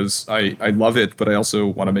stuff because I love it, but I also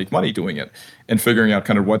want to make money doing it. And figuring out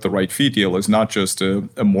kind of what the right fee deal is not just a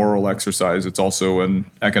moral exercise, it's also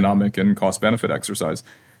an economic and cost-benefit exercise.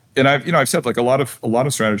 And I've said a lot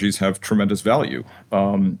of strategies have tremendous value.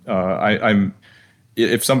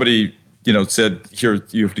 If somebody said, here,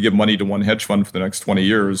 you have to give money to one hedge fund for the next 20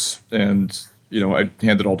 years, and I'd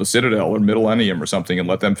hand it all to Citadel or Millennium or something and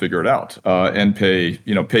let them figure it out and pay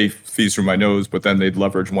fees through my nose, but then they'd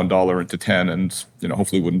leverage $1 into 10 and,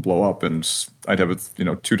 hopefully wouldn't blow up, and I'd have a,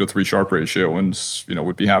 2 to 3 Sharpe ratio and,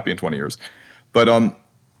 would be happy in 20 years. But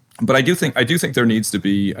But I do think there needs to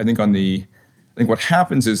be, I think what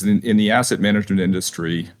happens is in the asset management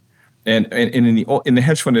industry and in the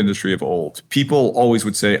hedge fund industry of old, people always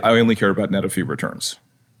would say, I only care about net of fee returns.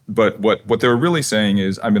 But what they're really saying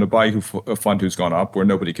is, I'm going to buy a fund who's gone up where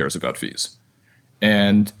nobody cares about fees.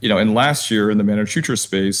 And, and last year in the managed futures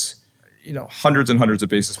space, hundreds and hundreds of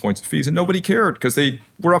basis points of fees, and nobody cared because they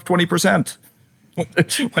were up 20%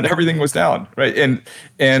 when everything was down, right? And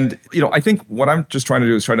I think what I'm just trying to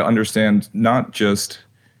do is try to understand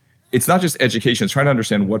it's not just education, it's trying to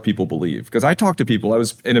understand what people believe. Because I talked to people, I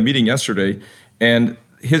was in a meeting yesterday, and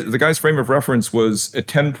the guy's frame of reference was a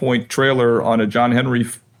 10-point trailer on a John Henry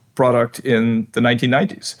product in the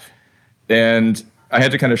 1990s. And I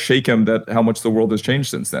had to kind of shake him that how much the world has changed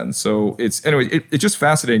since then. So it's just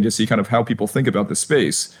fascinating to see kind of how people think about this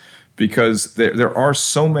space, because there are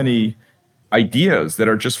so many ideas that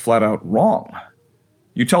are just flat out wrong.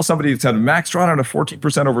 You tell somebody that's had a max drawdown of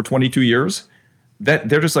 14% over 22 years, that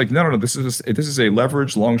they're just like, no, this is a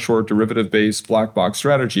leveraged long short derivative based black box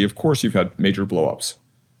strategy. Of course, you've had major blowups,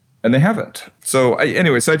 and they haven't. So I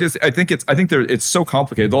think it's so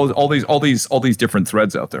complicated. All these different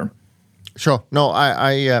threads out there. Sure. No,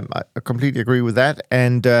 I completely agree with that.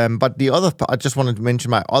 And but I just wanted to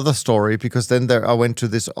mention my other story, because then I went to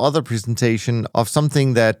this other presentation of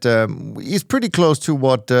something that is pretty close to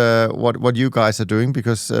what you guys are doing,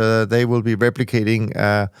 because they will be replicating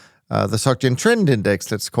the SocGen Trend Index,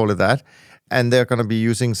 let's call it that, and they're going to be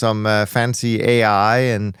using some fancy AI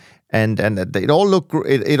and it all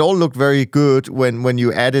looked very good when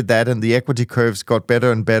you added that, and the equity curves got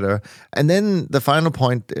better and better. And then the final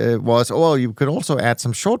point was, you could also add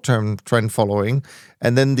some short-term trend following,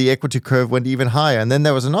 and then the equity curve went even higher. And then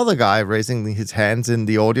there was another guy raising his hands in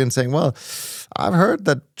the audience saying, well, I've heard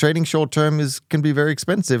that trading short-term can be very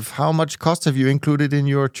expensive. How much cost have you included in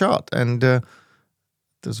your chart? And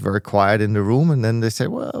it was very quiet in the room, and then they say,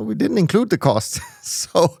 well, we didn't include the cost.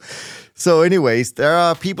 So anyways, there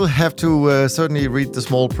are people have to certainly read the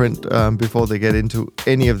small print before they get into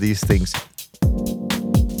any of these things.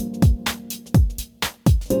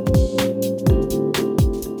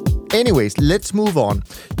 Anyways, let's move on.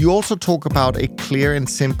 You also talk about a clear and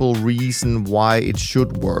simple reason why it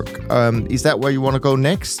should work. Is that where you want to go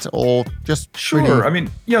next, or just sure? Really? I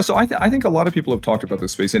mean, yeah. So I think a lot of people have talked about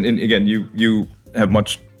this space, and again, you have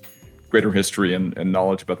much greater history and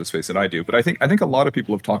knowledge about the space than I do. But I think a lot of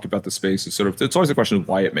people have talked about the space as it's always a question of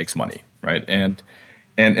why it makes money, right? And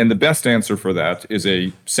the best answer for that is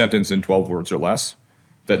a sentence in 12 words or less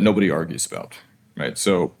that nobody argues about, right?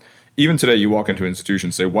 So even today, you walk into an institution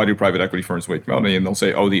and say, why do private equity firms make money? And they'll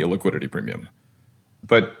say, oh, the illiquidity premium.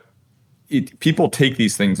 But people take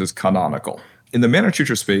these things as canonical. In the managed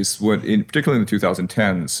future space, particularly in the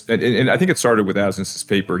 2010s, and I think it started with Asmus's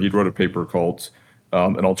paper. He wrote a paper called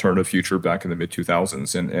an alternative future back in the mid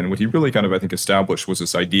 2000s. And what he really kind of, I think, established was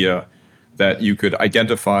this idea that you could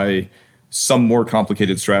identify some more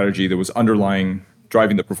complicated strategy that was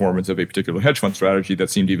driving the performance of a particular hedge fund strategy that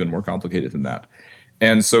seemed even more complicated than that.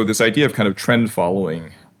 And so this idea of kind of trend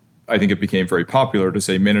following, I think it became very popular to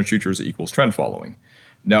say managed futures equals trend following.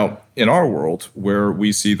 Now, in our world, where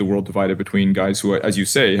we see the world divided between guys who, as you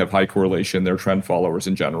say, have high correlation, they're trend followers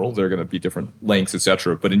in general, they're going to be different lengths, et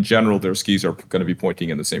cetera. But in general, their skis are going to be pointing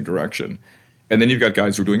in the same direction. And then you've got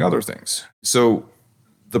guys who are doing other things. So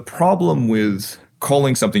the problem with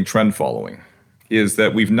calling something trend following is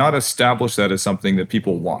that we've not established that as something that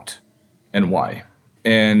people want and why.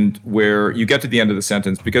 And where you get to the end of the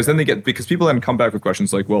sentence, because people then come back with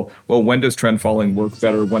questions like, well, when does trend following work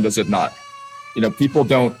better? When does it not? People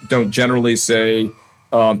don't generally say,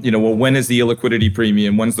 well, when is the illiquidity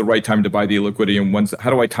premium? When's the right time to buy the illiquidity? And how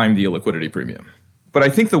do I time the illiquidity premium? But I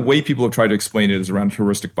think the way people have tried to explain it is around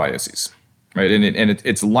heuristic biases, right? And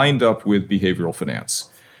it's lined up with behavioral finance,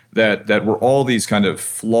 that we're all these kind of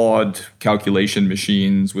flawed calculation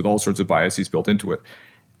machines with all sorts of biases built into it.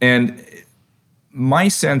 And my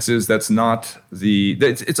sense is it's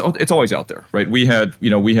always out there, right?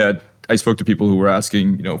 I spoke to people who were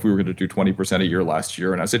asking, if we were going to do 20% a year last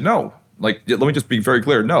year. And I said, no, let me just be very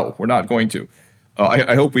clear. No, we're not going to.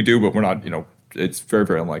 I hope we do, but we're not, it's very,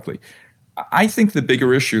 very unlikely. I think the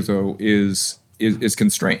bigger issue, though, is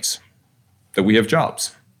constraints, that we have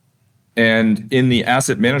jobs. And in the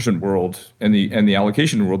asset management world and the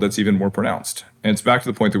allocation world, that's even more pronounced. And it's back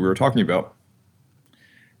to the point that we were talking about.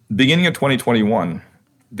 Beginning of 2021,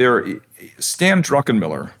 Stan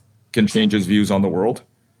Druckenmiller can change his views on the world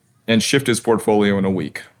and shift his portfolio in a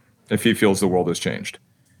week if he feels the world has changed.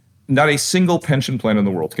 Not a single pension plan in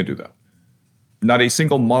the world can do that. Not a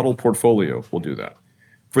single model portfolio will do that.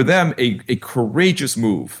 For them, a courageous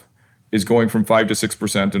move is going from 5 to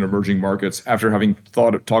 6% in emerging markets after having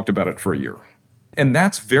talked about it for a year. And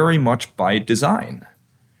that's very much by design,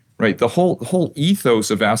 right? The whole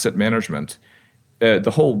ethos of asset management,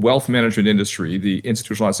 the whole wealth management industry, the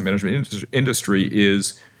institutional asset management industry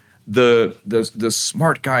is the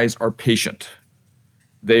smart guys are patient.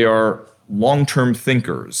 They are long-term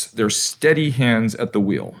thinkers. They're steady hands at the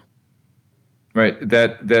wheel, right?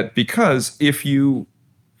 That because if you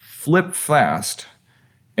flip fast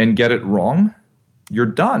and get it wrong, you're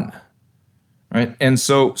done, right? And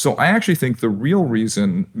so I actually think the real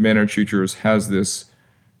reason managed futures has this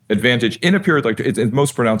advantage in a period like it's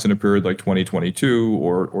most pronounced in a period like 2022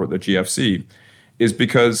 or the GFC, is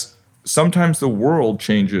because sometimes the world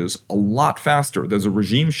changes a lot faster. There's a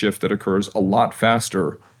regime shift that occurs a lot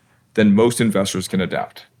faster than most investors can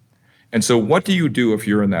adapt. And so what do you do if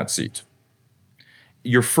you're in that seat?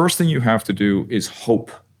 Your first thing you have to do is hope,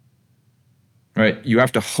 right? You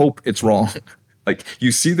have to hope it's wrong. Like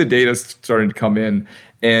you see the data starting to come in,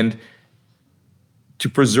 and to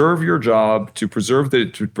preserve your job, to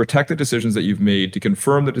protect the decisions that you've made, to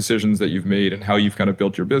confirm the decisions that you've made and how you've kind of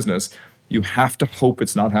built your business, you have to hope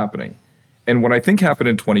it's not happening. And what I think happened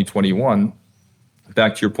in 2021,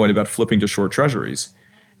 back to your point about flipping to short treasuries,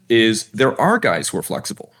 is there are guys who are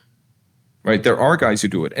flexible, right? There are guys who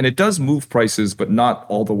do it. And it does move prices, but not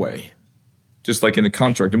all the way. Just like in a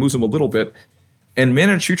contract, it moves them a little bit. And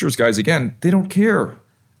managed futures guys, again, they don't care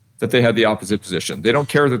that they had the opposite position. They don't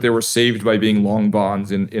care that they were saved by being long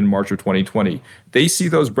bonds in March of 2020. They see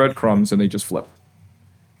those breadcrumbs and they just flip,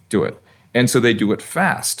 do it. And so they do it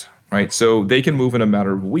fast, right? So they can move in a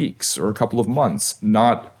matter of weeks or a couple of months,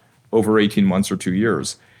 not over 18 months or 2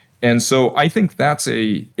 years. And so I think that's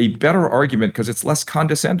a better argument because it's less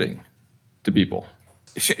condescending to people.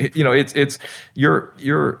 You know, it's you're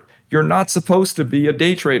not supposed to be a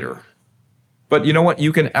day trader. But you know what?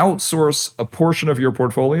 You can outsource a portion of your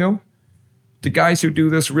portfolio to guys who do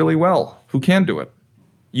this really well, who can do it.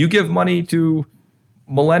 You give money to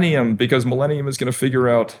Millennium because Millennium is going to figure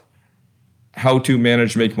out how to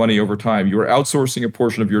make money over time. You are outsourcing a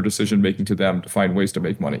portion of your decision making to them to find ways to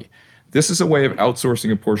make money. This is a way of outsourcing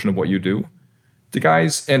a portion of what you do to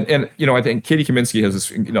guys. And you know, I think Katie Kaminsky has this,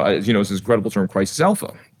 you know, as you know, this incredible term, crisis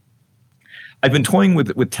alpha. I've been toying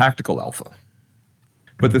with tactical alpha.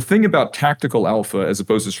 But the thing about tactical alpha as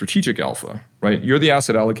opposed to strategic alpha, right? You're the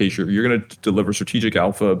asset allocator. You're going to deliver strategic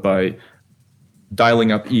alpha by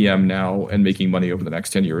dialing up EM now and making money over the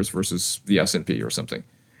next 10 years versus the S&P or something.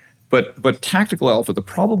 But tactical alpha, the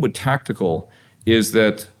problem with tactical is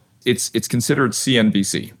that it's considered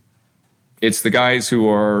CNBC. It's the guys who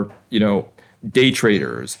are, you know, day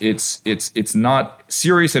traders. It's not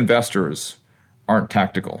serious investors aren't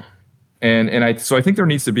tactical. So I think there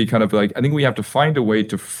needs to be kind of like, I think we have to find a way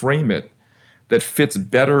to frame it that fits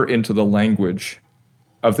better into the language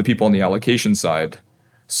of the people on the allocation side.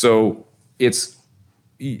 So it's,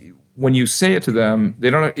 when you say it to them,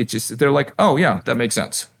 they don't, it's just, they're like, oh yeah, that makes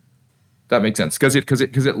sense. That makes sense. Because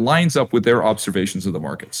it lines up with their observations of the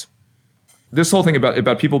markets. This whole thing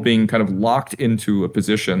about people being kind of locked into a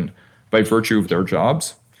position by virtue of their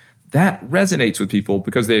jobs, that resonates with people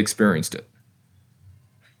because they experienced it.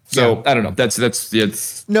 So yeah. I don't know. That's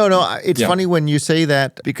it's no. It's funny when you say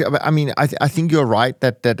that because I mean I think you're right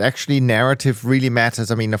that actually narrative really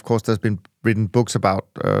matters. I mean, of course, there's been written books about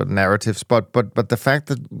narratives, but the fact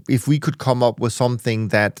that if we could come up with something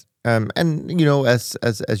that and you know as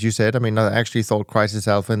you said, I mean, I actually thought Crisis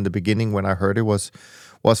Alpha in the beginning when I heard it was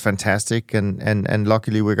fantastic, and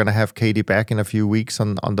luckily we're gonna have Katie back in a few weeks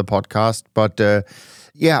on the podcast, but.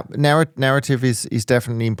 Yeah, narrative is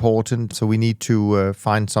definitely important. So we need to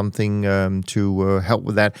find something to help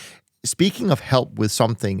with that. Speaking of help with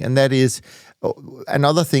something, and that is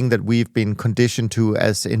another thing that we've been conditioned to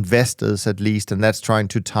as investors, at least, and that's trying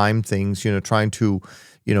to time things. You know, trying to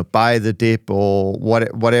buy the dip or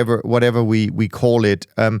whatever we call it.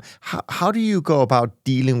 How do you go about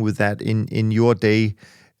dealing with that in your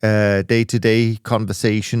day-to-day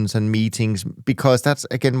conversations and meetings? Because that's,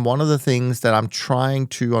 again, one of the things that I'm trying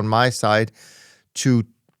to, on my side, to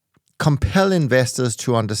compel investors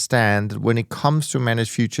to understand that when it comes to managed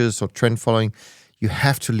futures or trend following, you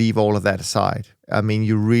have to leave all of that aside. I mean,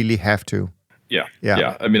 you really have to. Yeah.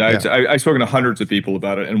 I mean, I've spoken to hundreds of people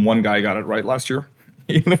about it, and one guy got it right last year.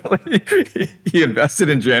 You know, he invested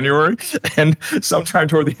in January, and sometime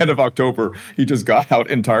toward the end of October, he just got out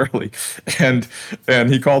entirely. And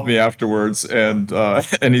he called me afterwards, and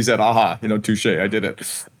he said, "Aha, touche, I did it."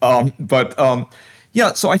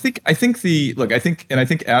 Yeah. So I think Asness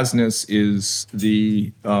is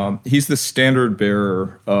he's the standard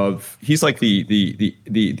bearer of, he's like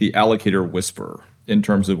the allocator whisperer. in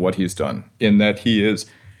terms of what he's done, in that he is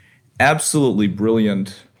absolutely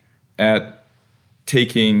brilliant at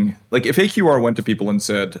taking, like if AQR went to people and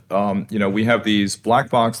said, we have these black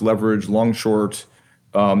box leverage, long short,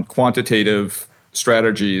 quantitative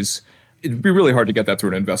strategies, it'd be really hard to get that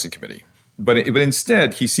through an investing committee. But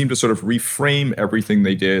instead, he seemed to sort of reframe everything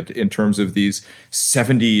they did in terms of these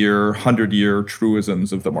 70-year, 100-year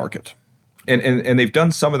truisms of the market. And they've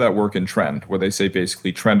done some of that work in trend, where they say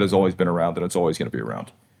basically trend has always been around and it's always going to be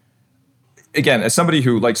around. Again, as somebody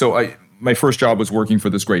who, my first job was working for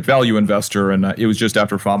this great value investor, and it was just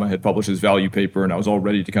after Fama had published his value paper, and I was all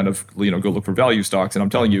ready to kind of go look for value stocks. And I'm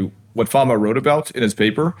telling you, what Fama wrote about in his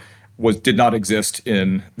paper did not exist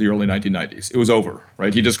in the early 1990s. It was over,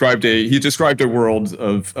 right? He described a world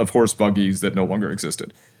of horse buggies that no longer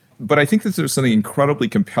existed. But I think that there's something incredibly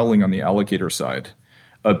compelling on the allocator side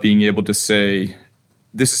of being able to say,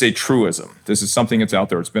 this is a truism. This is something that's out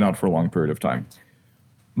there. It's been out for a long period of time.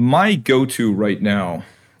 My go-to right now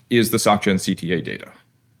is the SocGen CTA data,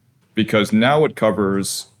 because now it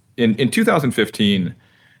covers, in 2015,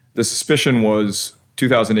 the suspicion was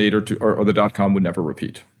 2008 or the dot-com would never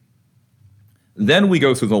repeat. Then we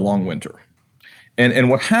go through the long winter. And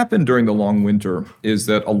what happened during the long winter is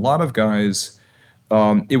that a lot of guys,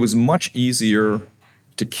 it was much easier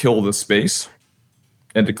to kill the space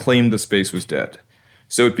and to claim the space was dead.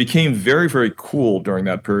 So it became very, very cool during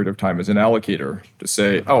that period of time as an allocator to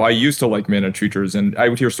say, oh, I used to like managed futures. And I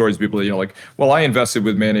would hear stories of people, I invested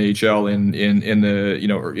with Man AHL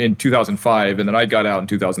in 2005, and then I got out in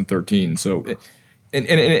 2013. So, and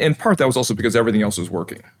in part, that was also because everything else was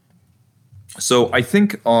working. So I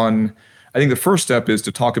think the first step is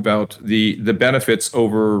to talk about the benefits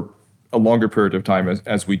over a longer period of time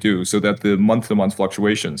as we do, so that the month-to-month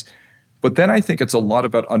fluctuations. But then I think it's a lot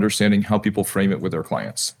about understanding how people frame it with their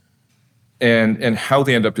clients and how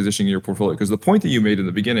they end up positioning your portfolio. Because the point that you made in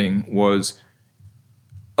the beginning was,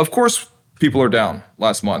 of course, people are down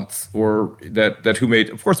last month, or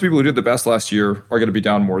of course, the people who did the best last year are going to be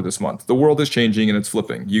down more this month. The world is changing and it's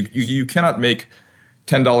flipping. You cannot make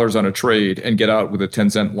 $10 on a trade and get out with a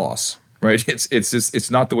 10-cent loss, right?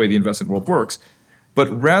 It's not the way the investment world works, but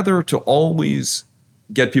rather to always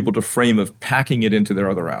get people to frame of packing it into their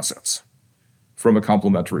other assets from a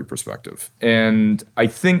complementary perspective. And I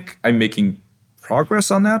think I'm making progress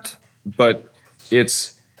on that, but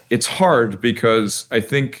it's hard because I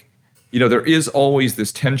think, there is always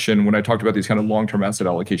this tension when I talked about these kind of long-term asset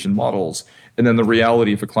allocation models, and then the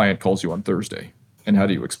reality if a client calls you on Thursday, and how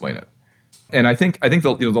do you explain it? And I think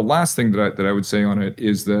the last thing that I would say on it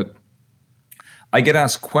is that I get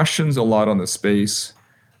asked questions a lot on the space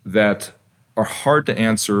that are hard to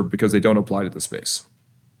answer because they don't apply to the space.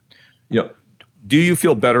 Do you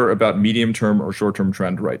feel better about medium-term or short-term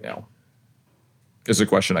trend right now? Is a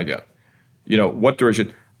question I get. What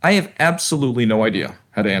duration? I have absolutely no idea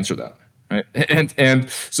how to answer that. Right? And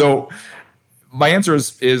so my answer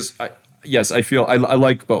is yes, I feel I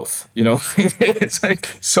like both. It's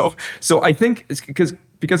like so I think it's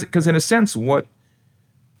because in a sense what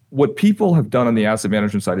people have done on the asset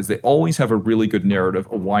management side is they always have a really good narrative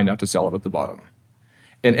of why not to sell it at the bottom.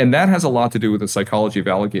 And that has a lot to do with the psychology of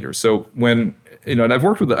alligators. So when, and I've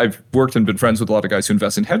worked and been friends with a lot of guys who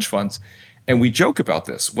invest in hedge funds, and we joke about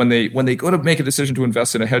this. When they go to make a decision to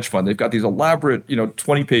invest in a hedge fund, they've got these elaborate,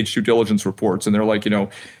 20-page due diligence reports, and they're like, in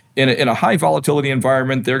a high volatility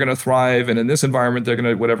environment, they're going to thrive, and in this environment, they're going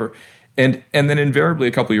to whatever. And then invariably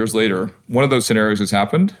a couple of years later, one of those scenarios has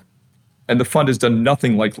happened, and the fund has done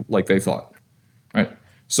nothing like they thought. Right?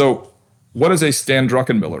 So what does a Stan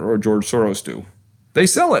Druckenmiller or George Soros do? They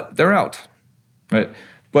sell it. They're out, right?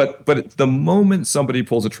 But the moment somebody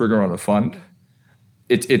pulls a trigger on a fund,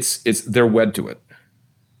 it's they're wed to it.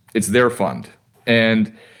 It's their fund,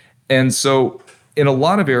 and so in a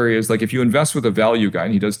lot of areas, like if you invest with a value guy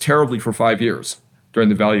and he does terribly for 5 years during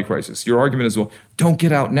the value crisis, your argument is, well, don't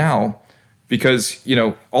get out now because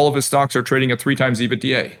all of his stocks are trading at 3 times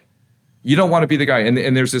EBITDA. You don't want to be the guy,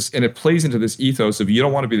 and there's this, and it plays into this ethos of you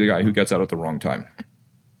don't want to be the guy who gets out at the wrong time.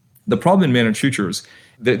 The problem in managed futures,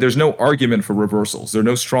 there's no argument for reversals. There's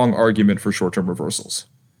no strong argument for short-term reversals.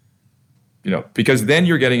 Because then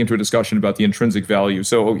you're getting into a discussion about the intrinsic value.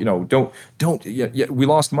 So, don't. We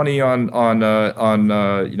lost money on.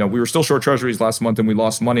 We were still short treasuries last month, and we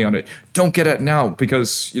lost money on it. Don't get it now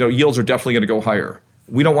because yields are definitely going to go higher.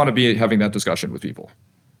 We don't want to be having that discussion with people.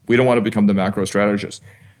 We don't want to become the macro strategist.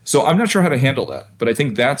 So I'm not sure how to handle that, but I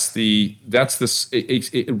think that's a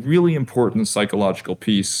really important psychological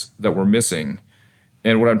piece that we're missing.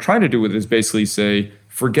 And what I'm trying to do with it is basically say,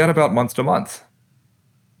 forget about month to month.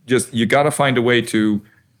 Just you got to find a way to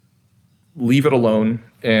leave it alone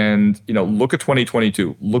and, look at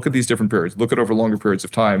 2022, look at these different periods, look at over longer periods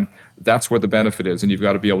of time. That's where the benefit is, and you've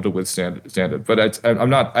got to be able to withstand it. But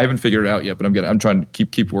I haven't figured it out yet, but I'm trying to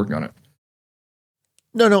keep working on it.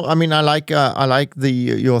 No. I mean, I like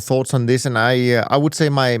your thoughts on this, and I would say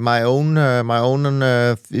my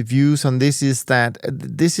own views on this is that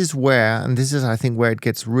this is I think where it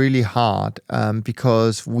gets really hard,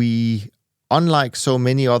 because we, unlike so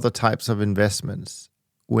many other types of investments,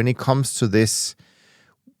 when it comes to this,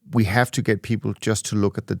 we have to get people just to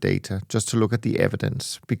look at the data, just to look at the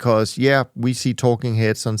evidence, because we see talking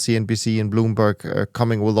heads on CNBC and Bloomberg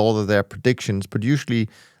coming with all of their predictions, but usually,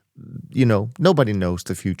 nobody knows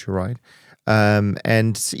the future, right?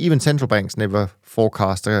 And even central banks never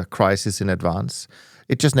forecast a crisis in advance.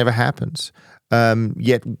 It just never happens.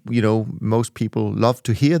 Yet, most people love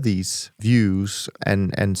to hear these views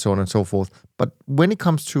and so on and so forth. But when it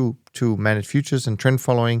comes to managed futures and trend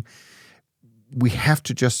following, we have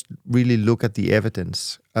to just really look at the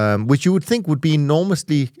evidence, which you would think would be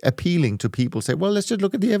enormously appealing to people. Say, well, let's just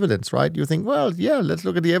look at the evidence, right? You think, well, let's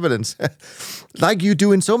look at the evidence, like you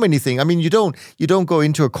do in so many things. I mean, you don't go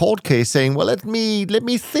into a court case saying, well, let me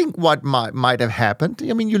think what might have happened.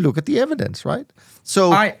 I mean, you look at the evidence, right?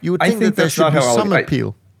 So you would think that there should be some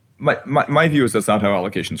appeal. My view is that's not how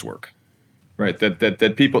allocations work, right?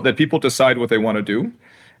 That people decide what they want to do,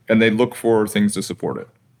 and they look for things to support it.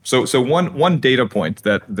 So one data point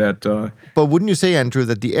that But wouldn't you say, Andrew,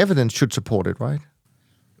 that the evidence should support it, right?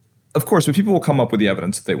 Of course, but people will come up with the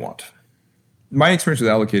evidence that they want. My experience with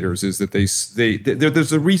allocators is that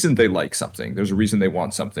there's a reason they like something. There's a reason they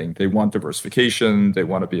want something. They want diversification. They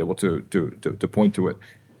want to be able to point to it.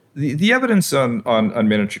 The evidence on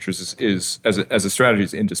managed futures is as a strategy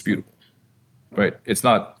is indisputable, right? It's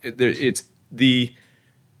not.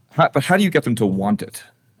 But how do you get them to want it?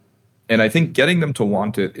 And I think getting them to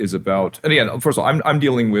want it is about, and again, first of all, I'm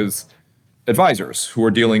dealing with advisors who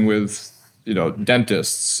are dealing with,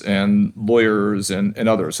 dentists and lawyers and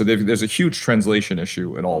others. So there's a huge translation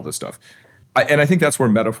issue in all of this stuff. And I think that's where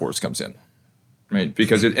metaphors comes in, right?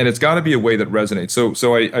 Because it's got to be a way that resonates.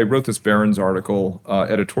 So I wrote this Barron's article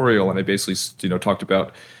editorial, and I basically, talked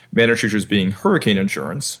about managed futures being hurricane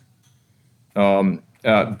insurance,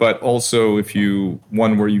 but also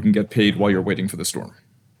one where you can get paid while you're waiting for the storm.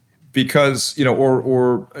 Because,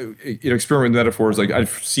 or experiment with metaphors, like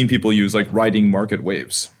I've seen people use like riding market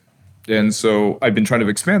waves. And so I've been trying to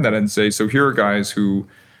expand that and say, so here are guys who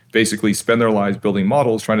basically spend their lives building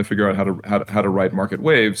models, trying to figure out how to ride market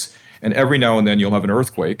waves. And every now and then you'll have an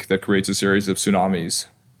earthquake that creates a series of tsunamis.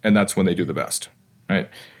 And that's when they do the best, right?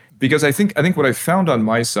 Because I think what I found on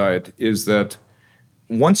my side is that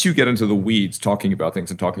once you get into the weeds talking about things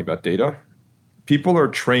and talking about data, people are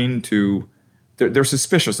trained to, they're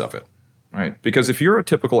suspicious of it, right? Because if you're a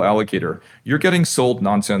typical allocator, you're getting sold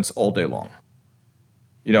nonsense all day long.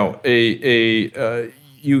 Somebody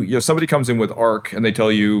comes in with ARK and they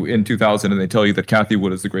tell you in 2000 and they tell you that Cathie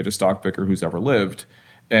Wood is the greatest stock picker who's ever lived,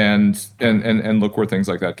 and look where things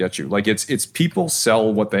like that get you. Like it's people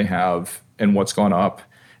sell what they have and what's gone up,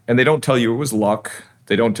 and they don't tell you it was luck.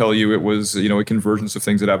 They don't tell you it was a convergence of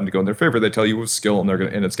things that happened to go in their favor. They tell you it was skill, and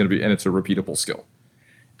it's a repeatable skill.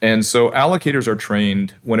 And so allocators are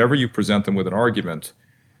trained whenever you present them with an argument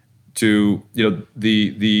to,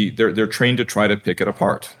 they're trained to try to pick it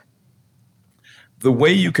apart. The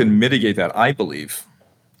way you can mitigate that, I believe,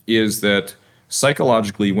 is that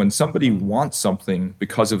psychologically, when somebody wants something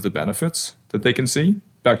because of the benefits that they can see,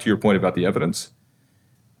 back to your point about the evidence,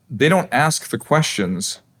 they don't ask the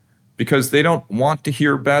questions because they don't want to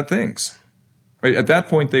hear bad things. Right? At that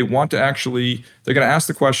point, they're going to ask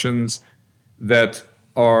the questions that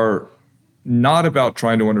are not about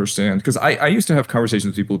trying to understand, because I used to have conversations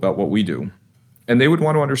with people about what we do, and they would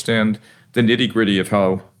want to understand the nitty-gritty of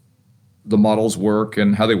how the models work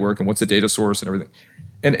and how they work and what's the data source and everything.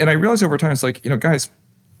 And I realized over time, it's like, guys,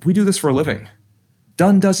 we do this for a living.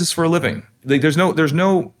 Dunn does this for a living. Like, there's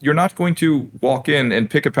no, you're not going to walk in and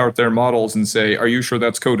pick apart their models and say, are you sure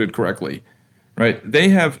that's coded correctly? Right?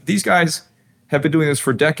 These guys have been doing this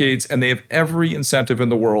for decades, and they have every incentive in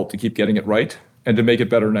the world to keep getting it right and to make it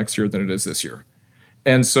better next year than it is this year.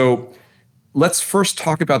 And so let's first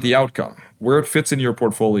talk about the outcome, where it fits in your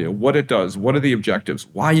portfolio, what it does, what are the objectives,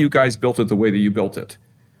 why you guys built it the way that you built it.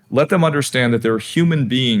 Let them understand that there are human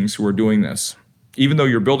beings who are doing this. Even though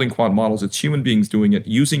you're building quant models, it's human beings doing it,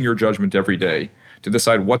 using your judgment every day to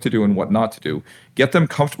decide what to do and what not to do. Get them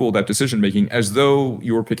comfortable with that decision-making as though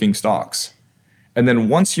you were picking stocks. And then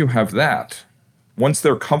once you have that, once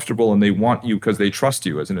they're comfortable and they want you because they trust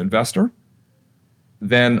you as an investor,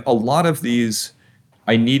 then a lot of these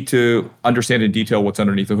I need to understand in detail what's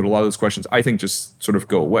underneath the hood. A lot of those questions, I think, just sort of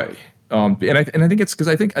go away. And I think it's because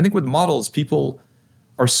I think with models, people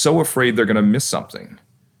are so afraid they're going to miss something.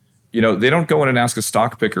 They don't go in and ask a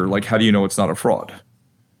stock picker, like, how do you know it's not a fraud?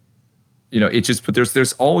 It's just, but there's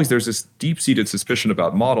this deep-seated suspicion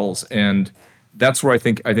about models, and that's where I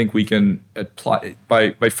think we can apply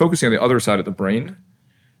by focusing on the other side of the brain,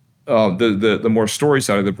 the more story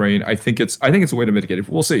side of the brain. I think it's a way to mitigate it.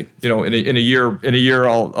 We'll see. In a year,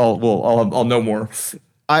 I'll know more.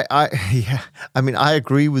 I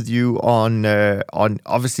agree with you on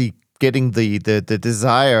obviously getting the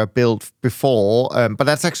desire built before, but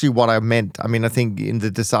that's actually what I meant. I mean, I think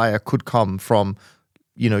the desire could come from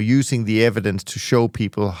using the evidence to show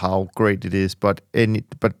people how great it is.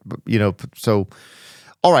 So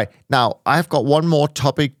all right, now I've got one more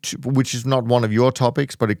topic, which is not one of your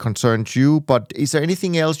topics, but it concerns you. But is there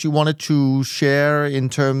anything else you wanted to share in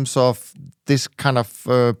terms of this kind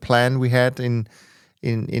of plan we had in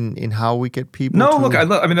how we get people? No, look, I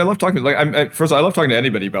love talking. First, I love talking to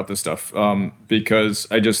anybody about this stuff because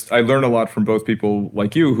I learn a lot from both people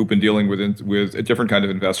like you who've been dealing with a different kind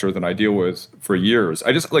of investor than I deal with for years.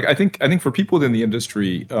 I think for people within the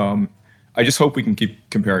industry, I just hope we can keep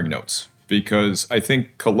comparing notes, because I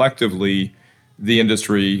think collectively the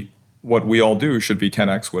industry, what we all do, should be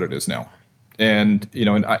 10x what it is now. And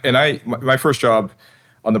my first job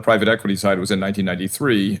on the private equity side was in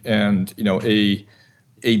 1993, and a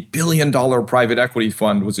 $1 billion private equity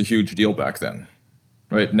fund was a huge deal back then.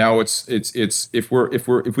 Right now, it's if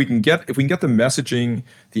we can get the messaging,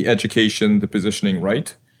 the education, the positioning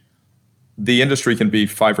right, the industry can be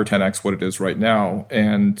 5 or 10x what it is right now,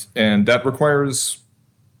 and that requires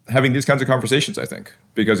having these kinds of conversations, I think,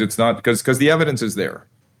 because it's not because the evidence is there,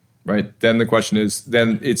 right? Then the question is,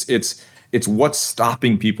 it's what's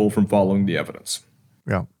stopping people from following the evidence.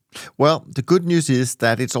 Yeah. Well, the good news is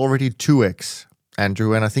that it's already 2x,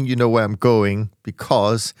 Andrew, and I think you know where I'm going,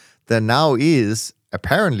 because there now is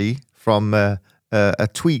apparently from a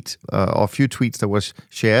tweet or a few tweets that was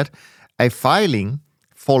shared, a filing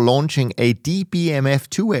for launching a DBMF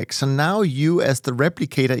 2x. So now you, as the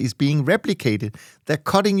replicator, is being replicated. They're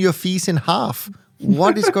cutting your fees in half.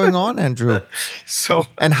 What is going on, Andrew?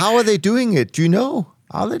 And how are they doing it? Do you know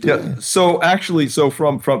how they're doing it? So actually,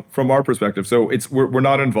 from our perspective, we're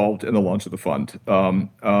not involved in the launch of the fund,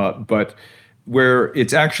 but where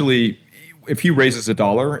it's actually, if he raises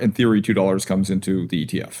 $1, in theory, $2 comes into the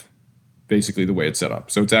ETF. Basically, the way it's set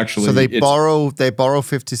up. So it's actually they borrow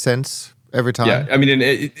 50 cents every time. Yeah, I mean,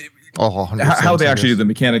 how they actually do the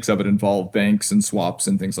mechanics of it involve banks and swaps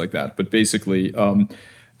and things like that. But basically,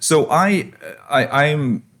 so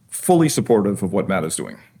I'm fully supportive of what Matt is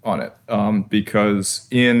doing on it, because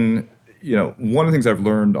one of the things I've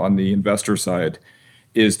learned on the investor side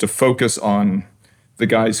is to focus on the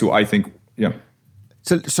guys who I think.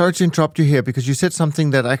 So sorry to interrupt you here, because you said something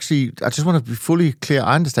that actually I just want to be fully clear.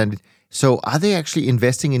 I understand it. So are they actually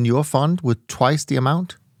investing in your fund with twice the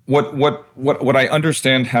amount? What I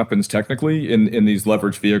understand happens technically in these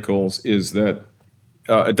leveraged vehicles is that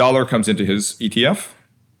 $1 comes into his ETF.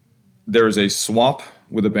 There is a swap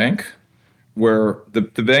with a bank where the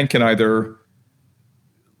bank can either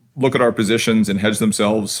look at our positions and hedge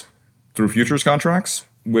themselves through futures contracts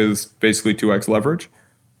with basically 2x leverage,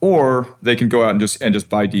 or they can go out and just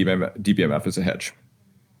buy DBMF as a hedge.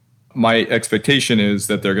 My expectation is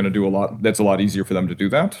that they're going to do a lot. That's a lot easier for them to do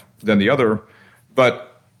that than the other. But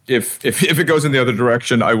if it goes in the other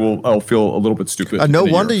direction, I'll feel a little bit stupid. No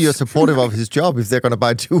wonder you're supportive of his job if they're going to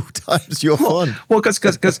buy 2 times your fund. Well,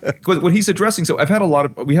 because what he's addressing. So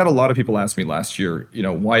we had a lot of people ask me last year,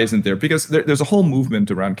 why isn't there? Because there's a whole movement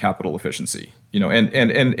around capital efficiency, and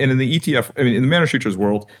in the ETF, I mean, in the managed futures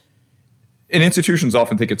world, and institutions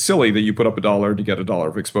often think it's silly that you put up $1 to get $1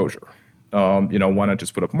 of exposure. Why not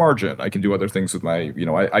just put up margin? I can do other things with my,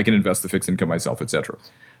 I can invest the fixed income myself, et cetera.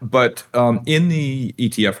 But in the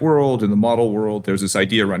ETF world, in the model world, there's this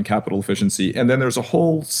idea around capital efficiency. And then there's a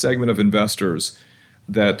whole segment of investors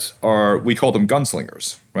that we call them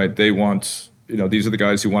gunslingers, right? They want, these are the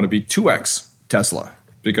guys who want to be 2x Tesla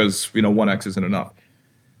because, 1x isn't enough.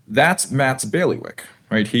 That's Matt's bailiwick,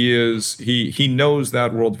 right? He knows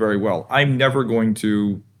that world very well. I'm never going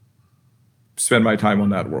to spend my time on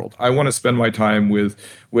that world. I want to spend my time with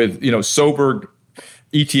sober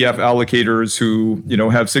ETF allocators who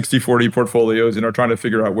have 60-40 portfolios and are trying to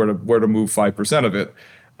figure out where to move 5% of it.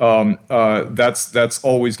 That's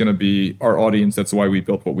always going to be our audience. That's why we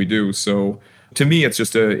built what we do. So to me, it's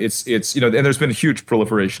just and there's been a huge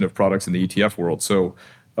proliferation of products in the ETF world. So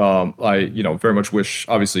I very much wish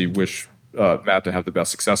Matt to have the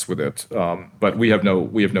best success with it. But we have no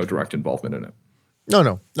direct involvement in it.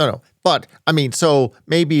 No. But I mean, so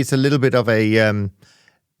maybe it's a little bit of a,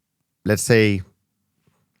 let's say,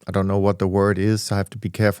 I don't know what the word is. I have to be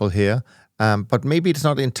careful here. But maybe it's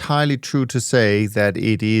not entirely true to say that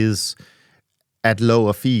it is at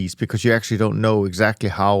lower fees, because you actually don't know exactly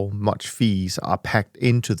how much fees are packed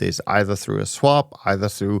into this, either through a swap, either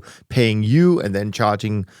through paying you and then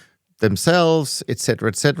charging themselves, etc.,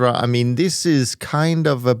 etc. I mean, this is kind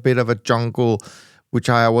of a bit of a jungle, which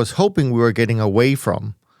I was hoping we were getting away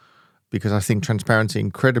from, because I think transparency is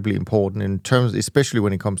incredibly important in terms, especially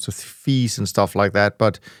when it comes to fees and stuff like that.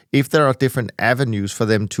 But if there are different avenues for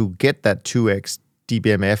them to get that 2x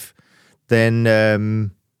DBMF, then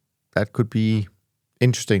that could be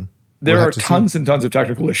interesting. There are tons and tons of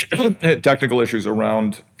technical issues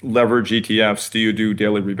around leverage ETFs. Do you do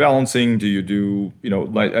daily rebalancing? Do you do,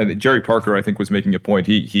 like Jerry Parker, I think, was making a point.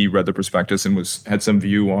 He read the prospectus and had some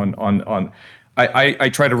view on. I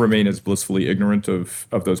try to remain as blissfully ignorant of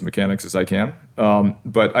those mechanics as I can.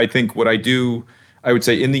 But I think what I do, I would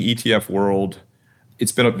say in the ETF world,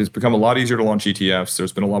 it's become a lot easier to launch ETFs.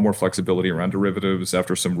 There's been a lot more flexibility around derivatives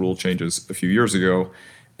after some rule changes a few years ago.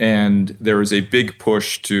 And there is a big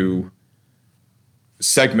push to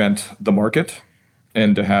segment the market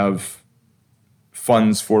and to have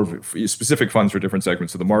funds for specific funds for different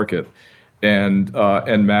segments of the market. And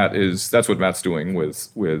that's what Matt's doing with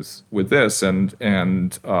this.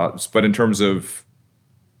 But in terms of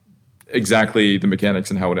exactly the mechanics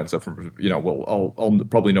and how it ends up, I'll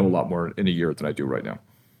probably know a lot more in a year than I do right now.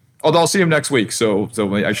 Although I'll see him next week, so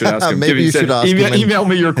I should ask him. Maybe you should ask him. Email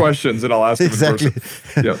me your questions and I'll ask him exactly. in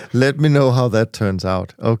person. Yeah. Let me know how that turns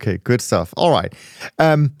out. Okay, good stuff. All right.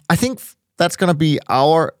 I think that's going to be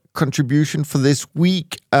our contribution for this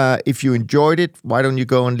week. If you enjoyed it, why don't you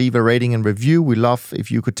go and leave a rating and review? We love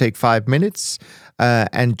if you could take 5 minutes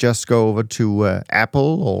and just go over to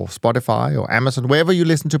Apple or Spotify or Amazon, wherever you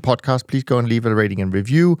listen to podcasts. Please go and leave a rating and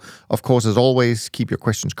review. Of course, as always, keep your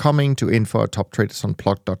questions coming to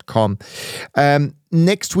info@toptradersunplugged.com.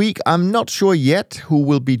 Next week, I'm not sure yet who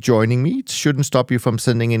will be joining me. It shouldn't stop you from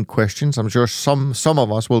sending in questions. I'm sure some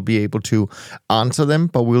of us will be able to answer them,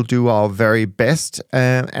 but we'll do our very best.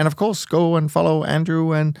 And of course, go and follow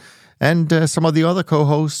Andrew and some of the other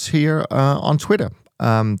co-hosts here on Twitter.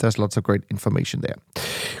 There's lots of great information there.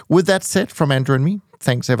 With that said, from Andrew and me,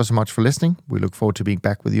 thanks ever so much for listening. We look forward to being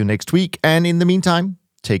back with you next week. And in the meantime,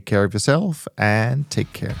 take care of yourself and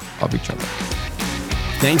take care of each other.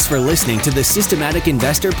 Thanks for listening to the Systematic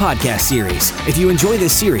Investor podcast series. If you enjoy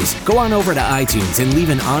this series, go on over to iTunes and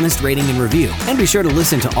leave an honest rating and review. And be sure to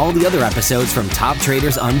listen to all the other episodes from Top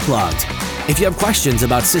Traders Unplugged. If you have questions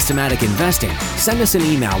about systematic investing, send us an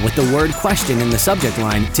email with the word question in the subject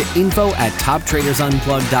line to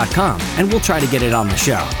info@toptradersunplugged.com and we'll try to get it on the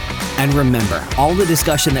show. And remember, all the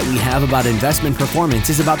discussion that we have about investment performance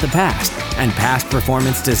is about the past, and past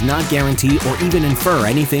performance does not guarantee or even infer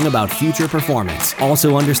anything about future performance.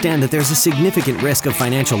 Also understand that there's a significant risk of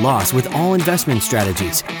financial loss with all investment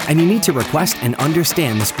strategies, and you need to request and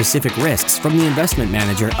understand the specific risks from the investment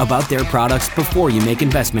manager about their products before you make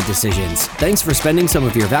investment decisions. Thanks for spending some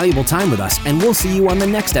of your valuable time with us, and we'll see you on the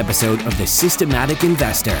next episode of The Systematic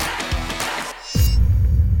Investor.